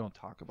season we don't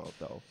talk about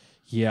though.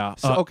 Yeah.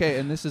 So, okay,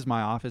 and this is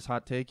my Office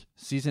hot take.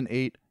 Season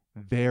 8,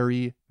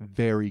 very,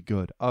 very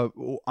good.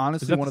 Honestly,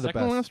 is that one of the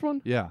second best. Last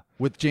one? Yeah,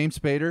 with James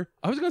Spader.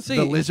 I was gonna say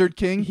the Lizard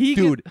King.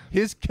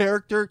 His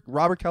character,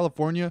 Robert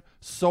California,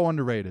 so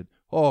underrated.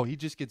 Oh, he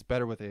just gets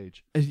better with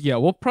age. Yeah,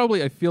 well,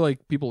 probably I feel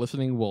like people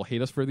listening will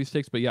hate us for these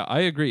takes, but yeah, I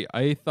agree.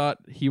 I thought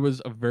he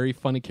was a very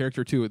funny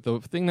character too.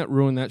 The thing that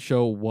ruined that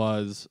show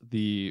was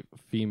the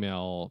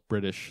female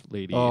British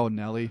lady. Oh,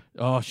 Nellie.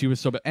 Oh, she was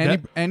so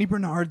bad. Annie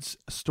Bernard's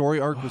story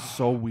arc was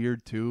so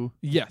weird too.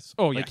 Yes.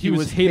 Oh, yeah. Like, he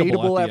was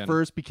hateable at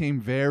first, became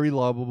very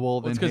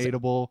lovable, then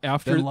hateable,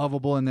 then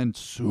lovable, and then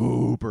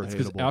super hateable.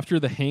 Because after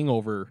The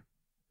Hangover,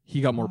 he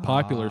got more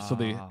popular, so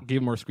they gave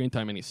him more screen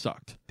time, and he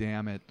sucked.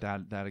 Damn it,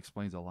 that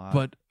explains a lot.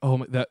 But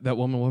that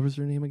woman, what was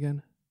her name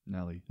again?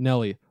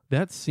 Nellie.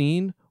 That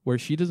scene where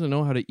she doesn't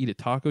know how to eat a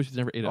taco, she's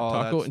never ate a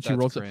taco, and she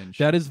rolls cringe.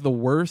 it. That is the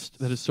worst.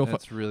 That is so fun.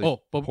 That's really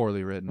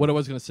poorly written. What I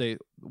was going to say,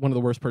 one of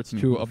the worst parts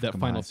too of that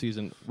final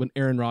season, when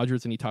Aaron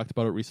Rodgers, and he talked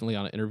about it recently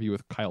on an interview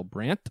with Kyle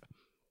Brandt.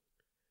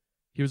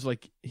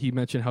 He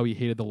mentioned how he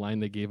hated the line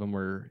they gave him,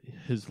 where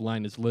his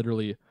line is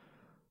literally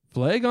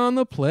 "flag on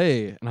the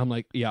play," and I'm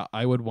like, yeah,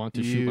 I would want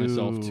to shoot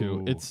myself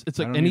too. It's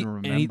like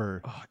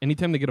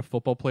anytime they get a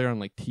football player on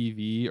like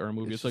TV or a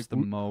movie, it's like the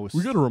most.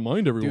 We got to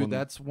remind everyone. Dude,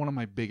 that's one of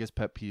my biggest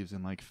pet peeves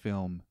in like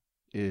film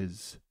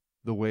is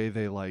the way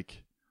they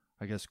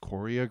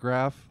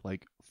choreograph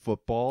like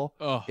football.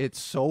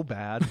 It's so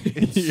bad.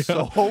 It's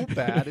so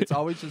bad. It's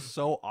always just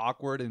so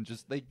awkward, and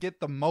just they get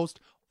the most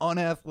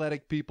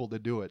unathletic people to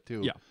do it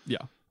too. Yeah.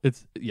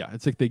 It's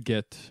like they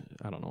get,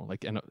 I don't know,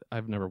 like, and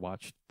I've never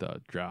watched the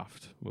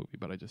Draft movie,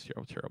 but I just hear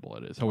how terrible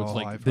it is. How it's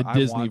like the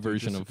Disney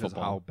version of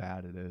football. How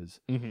bad it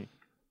is. Mm-hmm.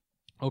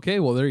 Okay,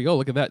 well, there you go.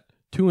 Look at that.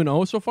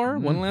 2-0 so far.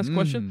 Mm-hmm. One last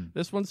question.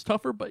 This one's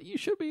tougher, but you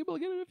should be able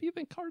to get it if you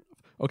think hard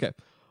enough. Okay.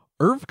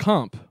 Irv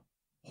Comp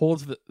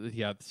holds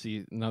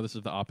now this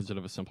is the opposite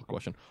of a simple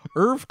question.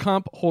 Irv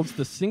Comp holds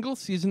the single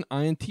season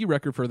INT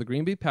record for the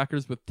Green Bay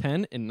Packers with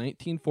 10 in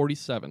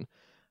 1947.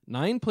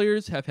 9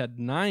 players have had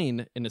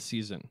 9 in a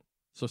season.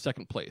 So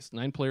second place.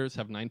 9 players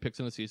have 9 picks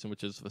in a season,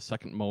 which is the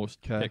second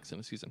most picks in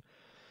a season.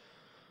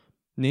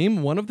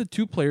 Name one of the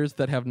 2 players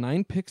that have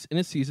 9 picks in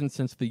a season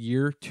since the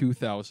year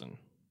 2000.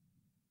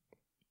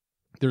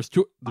 There's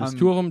 2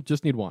 of them,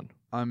 just need one.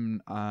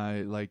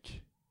 I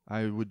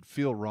would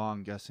feel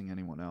wrong guessing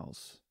anyone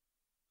else.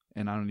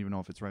 And I don't even know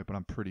if it's right, but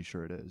I'm pretty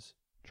sure it is.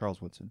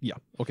 Charles Woodson. Yeah.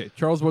 Okay.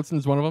 Charles Woodson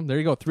is one of them. There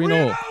you go.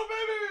 3-0.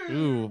 Baby!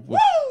 Ooh. Woo!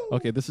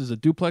 Okay, this is a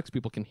duplex.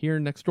 People can hear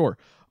next door.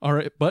 All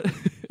right, but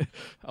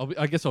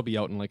I guess I'll be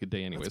out in like a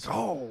day anyways. Let's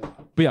go.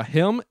 But yeah,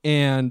 him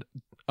and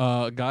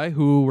a guy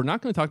who we're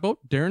not going to talk about,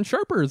 Darren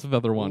Sharper is the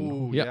other one.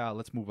 Ooh, yeah,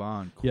 let's move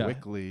on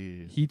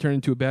quickly. Yeah. He turned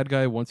into a bad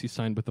guy once he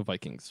signed with the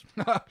Vikings.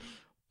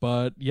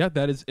 But yeah,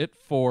 that is it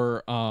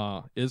for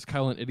Is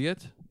Kyle an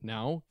Idiot?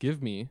 Now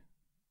give me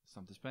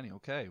something spenny.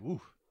 Okay.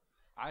 Ooh.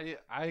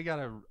 I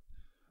gotta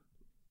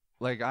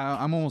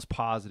I'm almost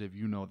positive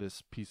you know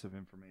this piece of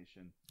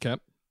information.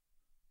 Okay.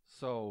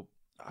 So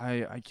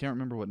I can't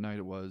remember what night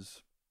it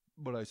was,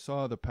 but I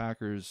saw the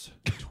Packers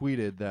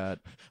tweeted that.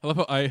 I love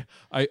how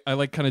I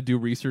like kind of do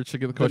research to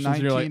get the questions.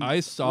 And you're like,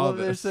 I saw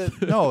this. They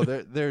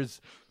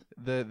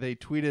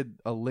tweeted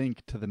a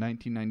link to the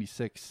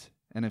 1996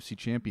 NFC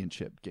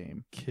Championship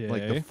game,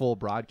 like the full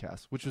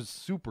broadcast, which was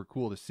super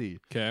cool to see.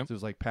 Okay, so it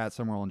was like Pat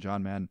Summerall and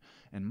John Madden,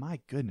 and my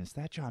goodness,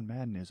 that John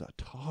Madden is a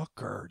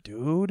talker,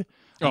 dude.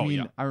 I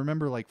mean, I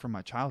remember like from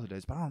my childhood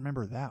days, but I don't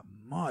remember that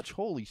much.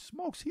 Holy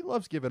smokes, he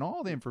loves giving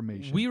all the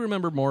information. We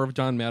remember more of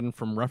John Madden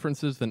from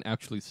references than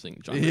actually seeing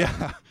John Madden.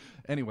 Yeah.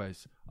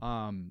 Anyways,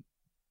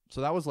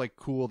 so that was like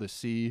cool to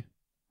see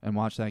and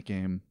watch that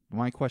game.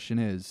 My question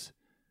is,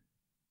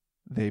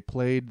 they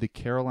played the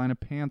Carolina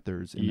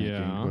Panthers in that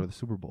game to go to the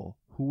Super Bowl.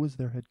 Who was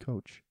their head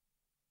coach?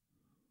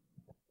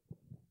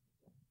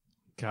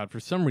 God,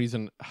 for some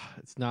reason,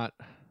 it's not.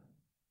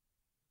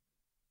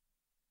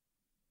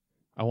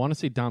 I want to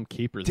say Dom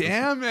Capers.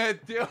 Damn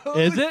it, dude.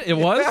 Is it? It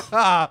was?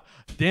 Yeah.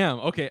 Damn.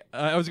 Okay.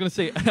 I was going to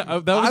say,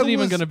 that wasn't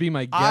even going to be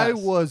my guess. I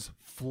was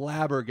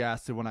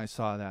flabbergasted when I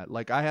saw that.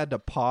 Like, I had to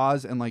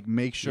pause and like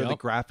make sure the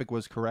graphic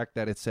was correct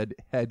that it said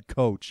head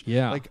coach.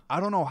 Yeah. Like, I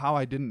don't know how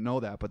I didn't know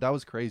that, but that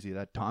was crazy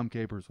that Tom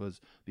Capers was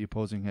the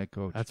opposing head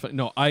coach. That's funny.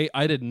 No, I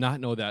did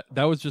not know that.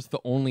 That was just the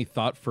only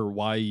thought for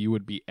why you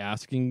would be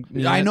asking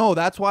me. I know.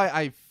 That's why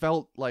I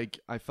felt like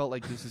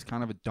this is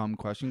kind of a dumb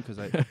question because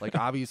I like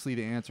obviously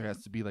the answer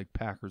has to be like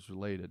Packers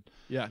related.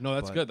 Yeah. No,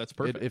 that's good. That's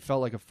perfect. It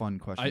felt like a fun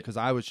question because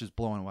I was just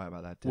blown away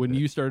by that. When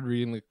you started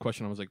reading the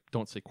question, I was like,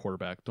 don't say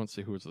quarterback. Don't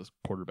say who was this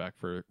quarterback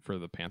for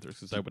the Panthers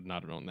because I would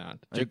not have known that.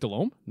 Jake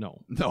Delhomme?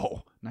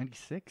 No.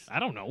 96? I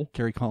don't know.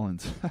 Kerry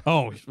Collins.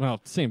 Oh, well,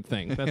 same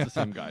thing. That's the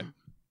same guy.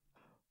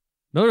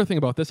 Another thing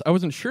about this, I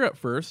wasn't sure at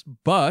first,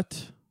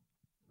 but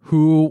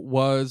who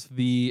was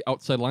the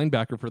outside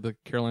linebacker for the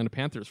Carolina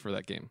Panthers for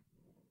that game?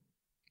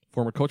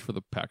 Former coach for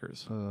the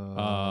Packers.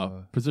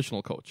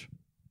 Positional coach.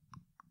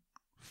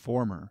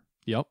 Former.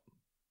 Yep.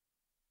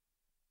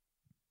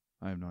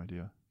 I have no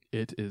idea.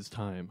 It is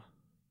time.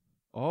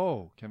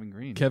 Oh, Kevin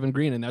Green. Kevin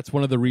Green, and that's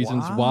one of the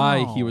reasons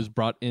why he was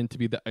brought in to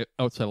be the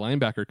outside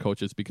linebacker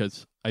coach is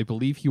because I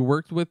believe he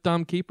worked with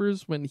Dom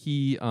Capers when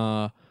he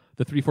the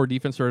 3-4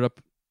 defense started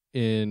up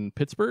in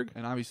Pittsburgh.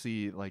 And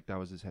obviously, like, that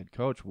was his head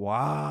coach.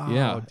 Wow,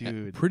 yeah,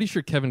 dude. Pretty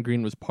sure Kevin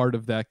Green was part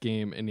of that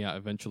game and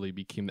eventually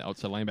became the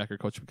outside linebacker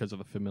coach because of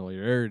the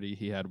familiarity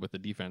he had with the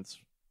defense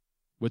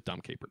with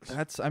Dom Capers.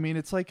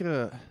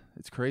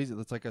 It's crazy.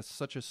 It's like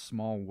such a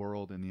small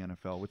world in the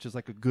NFL, which is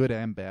like a good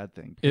and bad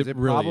thing.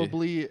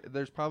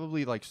 There's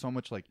probably like so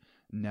much like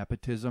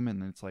nepotism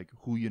and it's like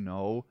who you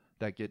know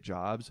that get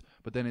jobs,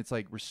 but then it's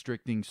like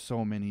restricting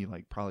so many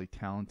like probably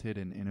talented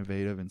and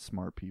innovative and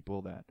smart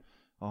people that,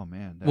 oh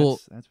man,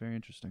 that's very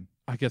interesting.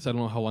 I guess I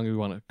don't know how long we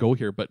want to go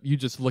here, but you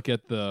just look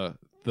at the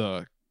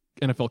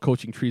NFL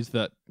coaching trees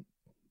that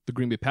the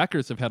Green Bay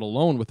Packers have had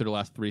alone with their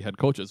last 3 head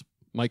coaches.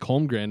 Mike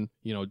Holmgren,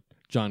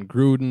 John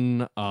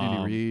Gruden,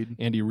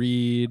 Andy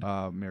Reid,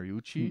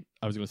 Mariucci.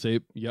 I was going to say,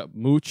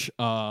 Mooch,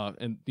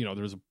 and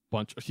there's a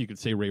bunch. You could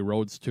say Ray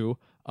Rhodes too.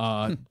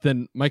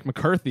 Then Mike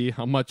McCarthy,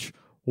 a much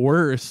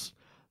worse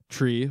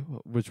tree,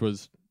 which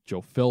was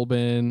Joe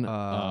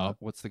Philbin.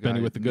 What's the guy?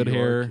 Benny with the good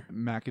hair?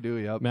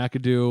 McAdoo. Yep.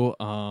 McAdoo.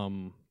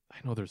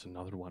 I know there's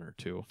another one or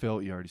two.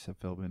 Phil, you already said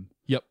Philbin.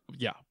 Yep.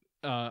 Yeah.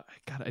 God,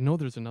 I know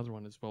there's another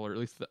one as well, or at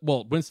least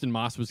Winston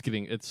Moss was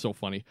getting. It's so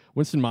funny.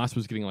 Winston Moss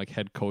was getting like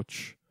head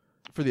coach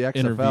for the XFL.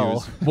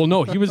 Interviews. Well,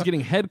 no, he was getting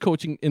head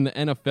coaching in the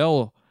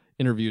NFL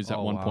interviews at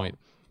one point.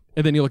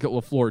 And then you look at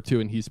LaFleur too,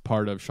 and he's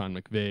part of Sean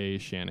McVay,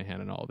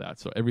 Shanahan, and all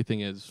that. So everything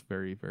is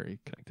very, very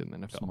connected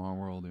in the NFL. Small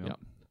world, yeah.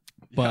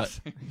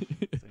 But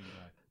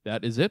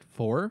that is it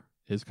for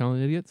Is Kyle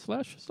an Idiot /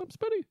 Stump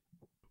Spitty.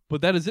 But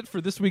that is it for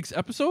this week's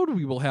episode.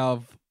 We will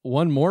have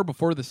one more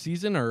before the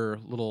season, our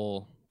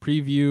little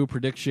preview,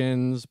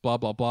 predictions, blah,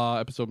 blah, blah.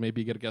 Episode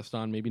maybe get a guest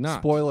on, maybe not.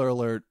 Spoiler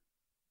alert.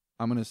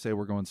 I'm going to say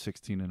we're going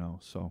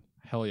 16-0. So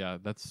hell yeah.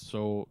 That's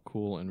so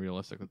cool and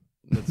realistic.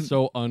 That's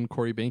so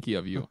un-Corey Banky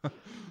of you.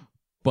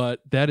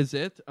 But that is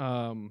it.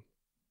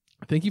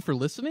 Thank you for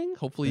listening.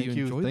 Hopefully you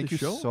enjoyed the show. Thank you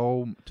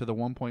so to the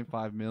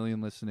 1.5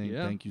 million listening.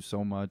 Yeah. Thank you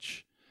so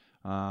much.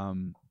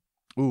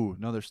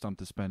 Another stump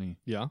to Spenny.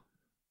 Yeah.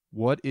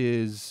 What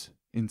is,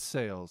 in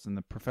sales, in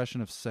the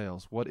profession of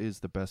sales, what is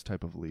the best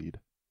type of lead?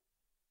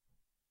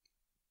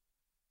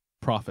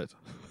 Profit.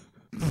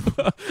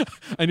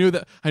 I knew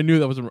that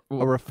was a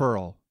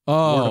referral.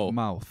 Oh,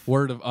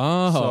 word of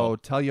mouth. So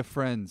tell your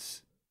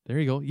friends. There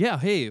you go. Yeah.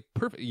 Hey,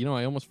 perfect.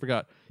 I almost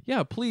forgot.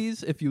 Yeah,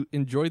 please, if you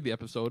enjoyed the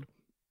episode,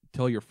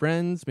 tell your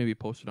friends. Maybe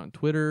post it on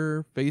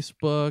Twitter,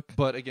 Facebook.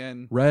 But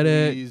again,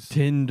 Reddit, please,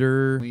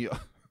 Tinder.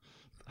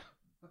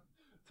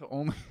 To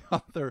only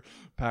other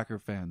Packer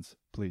fans,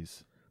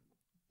 please.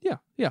 Yeah.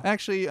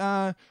 Actually,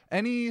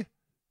 any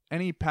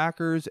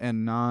Packers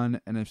and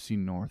non-NFC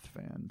North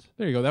fans.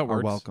 There you go. That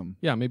works. Are welcome.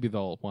 Yeah, maybe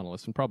they'll want to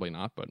listen. Probably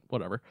not, but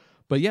whatever.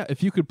 But yeah,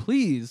 if you could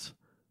please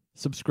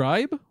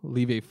subscribe,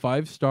 leave a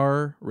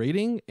 5-star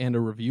rating and a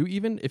review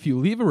even. If you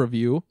leave a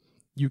review,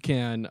 you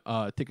can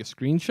take a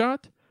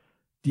screenshot,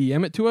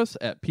 DM it to us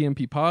at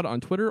PMP Pod on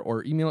Twitter,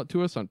 or email it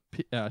to us at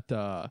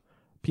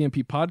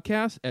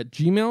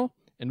PMPpodcast@gmail.com,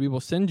 and we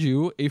will send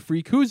you a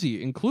free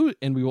koozie.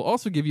 And we will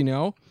also give you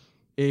now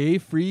a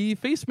free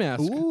face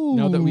mask. Ooh.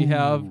 Now that we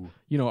have,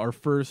 our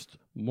first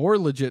more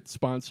legit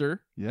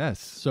sponsor. Yes.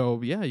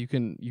 So yeah, you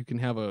can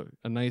have a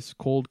nice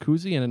cold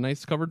koozie and a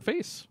nice covered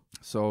face.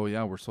 So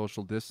yeah, we're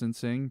social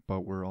distancing,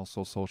 but we're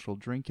also social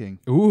drinking.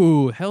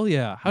 Ooh, hell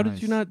yeah. How Nice.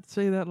 did you not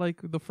say that like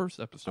the first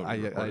episode?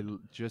 I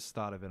just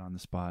thought of it on the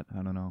spot.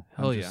 I don't know.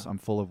 Hell I'm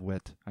full of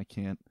wit. I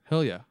can't.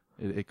 Hell yeah.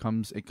 It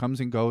comes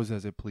and goes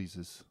as it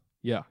pleases.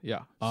 Yeah.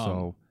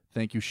 So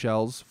thank you,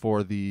 Shells,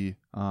 for the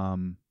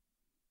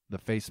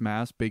face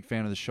mask. Big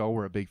fan of the show.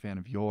 We're a big fan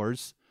of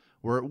yours.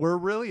 We're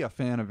really a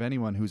fan of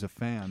anyone who's a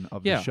fan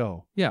of the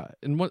show. Yeah,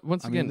 and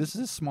once again, this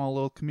is a small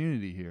little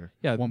community here.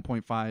 Yeah,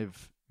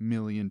 1.5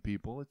 million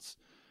people. It's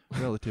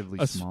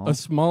relatively small. A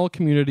small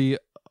community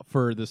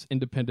for this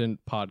independent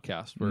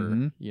podcast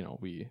where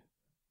we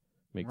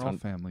make we're all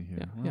family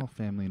here. We're all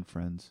family and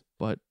friends.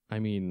 But I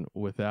mean,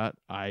 with that,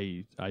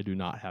 I do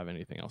not have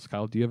anything else.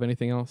 Kyle, do you have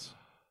anything else?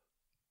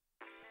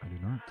 I do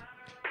not.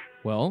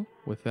 Well,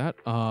 with that,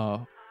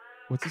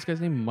 what's this guy's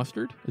name?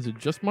 Mustard? Is it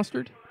just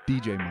Mustard?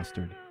 DJ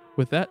Mustard.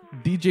 With that,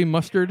 DJ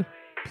Mustard,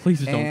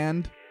 please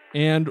don't.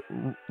 And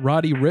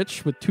Roddy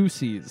Rich with 2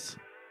 C's.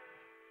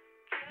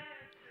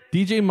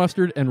 DJ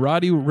Mustard and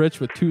Roddy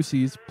Rich with 2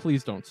 C's,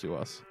 please don't sue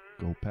us.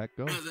 Go Pack,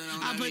 go.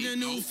 I put the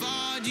new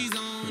 4Gs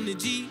on the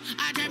G.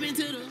 I trap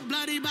into the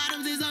bloody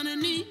bottoms is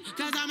underneath.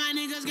 Cause all my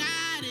niggas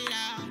got it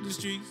out the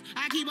streets.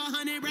 I keep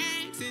 100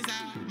 racks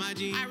inside my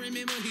jeans. I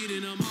remember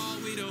hitting them all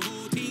with the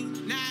whole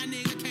team. Now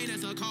nigga can't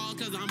answer calls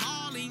cause I'm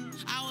balling.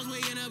 I was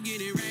waking up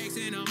getting racks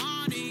in the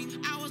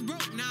morning. I was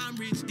broke, now I'm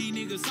rich, these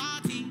niggas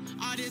salty.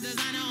 All this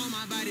designer on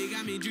my body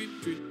got me drip.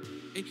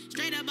 Hey,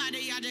 straight up out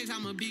the objects,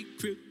 I'm a big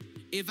crip.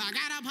 If I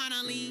got up on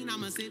a lean,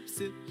 I'm a sip.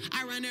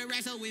 I run the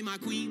racks up with my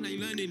queen like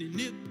London and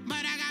Nip.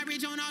 But I got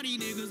rich on all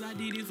these niggas, I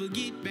didn't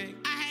forget back.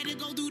 I had to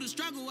go through the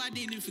struggle, I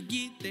didn't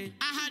forget that.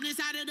 I hopped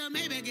inside of the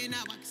Maybach and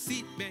now I can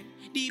sit back.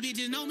 These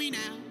bitches know me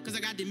now, cause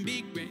I got them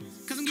big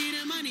racks. Cause I'm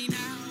getting money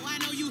now, I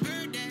know you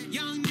heard that.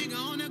 Young nigga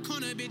on the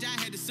corner, bitch, I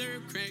had to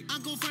serve crack.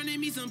 Uncle fronted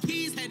me some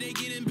peas, had to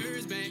get them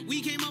birds back.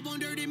 We came up on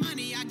dirty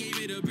money, I gave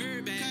it a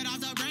bird back. Cut off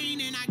the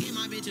brain and I gave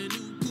my bitch a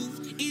new goof.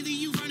 Either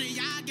you running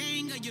y'all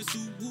gang or you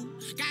sue woo.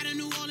 Got a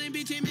New Orleans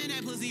bitch, him and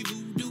that pussy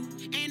voodoo.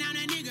 And I'm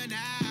that nigga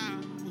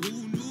now,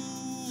 who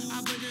knew?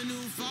 I put the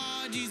new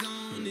 4Gs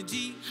on the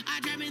G.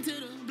 I trap into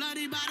the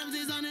bloody bottoms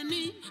is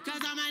underneath.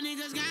 Cause all my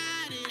niggas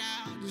got it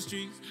out the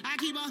streets. I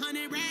keep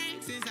 100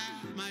 racks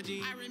inside my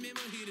jeans. I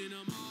remember hitting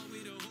them all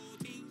with the whole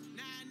team.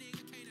 Now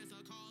nigga can't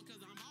answer calls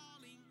cause I'm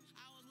balling.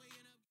 I was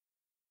waking up.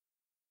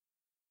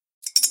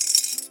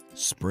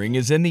 Spring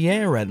is in the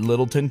air at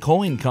Littleton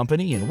Coin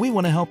Company, and we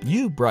want to help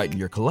you brighten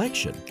your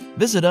collection.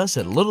 Visit us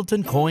at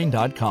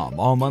littletoncoin.com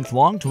all month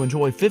long to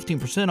enjoy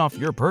 15% off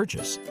your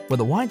purchase.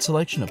 With a wide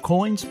selection of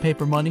coins,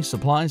 paper money,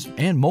 supplies,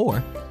 and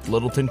more,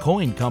 Littleton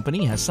Coin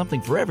Company has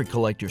something for every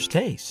collector's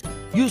taste.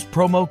 Use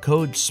promo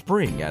code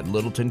SPRING at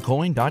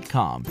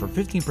littletoncoin.com for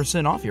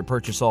 15% off your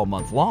purchase all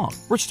month long.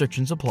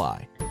 Restrictions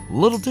apply.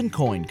 Littleton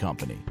Coin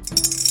Company.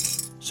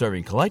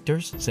 Serving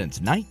collectors since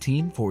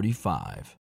 1945.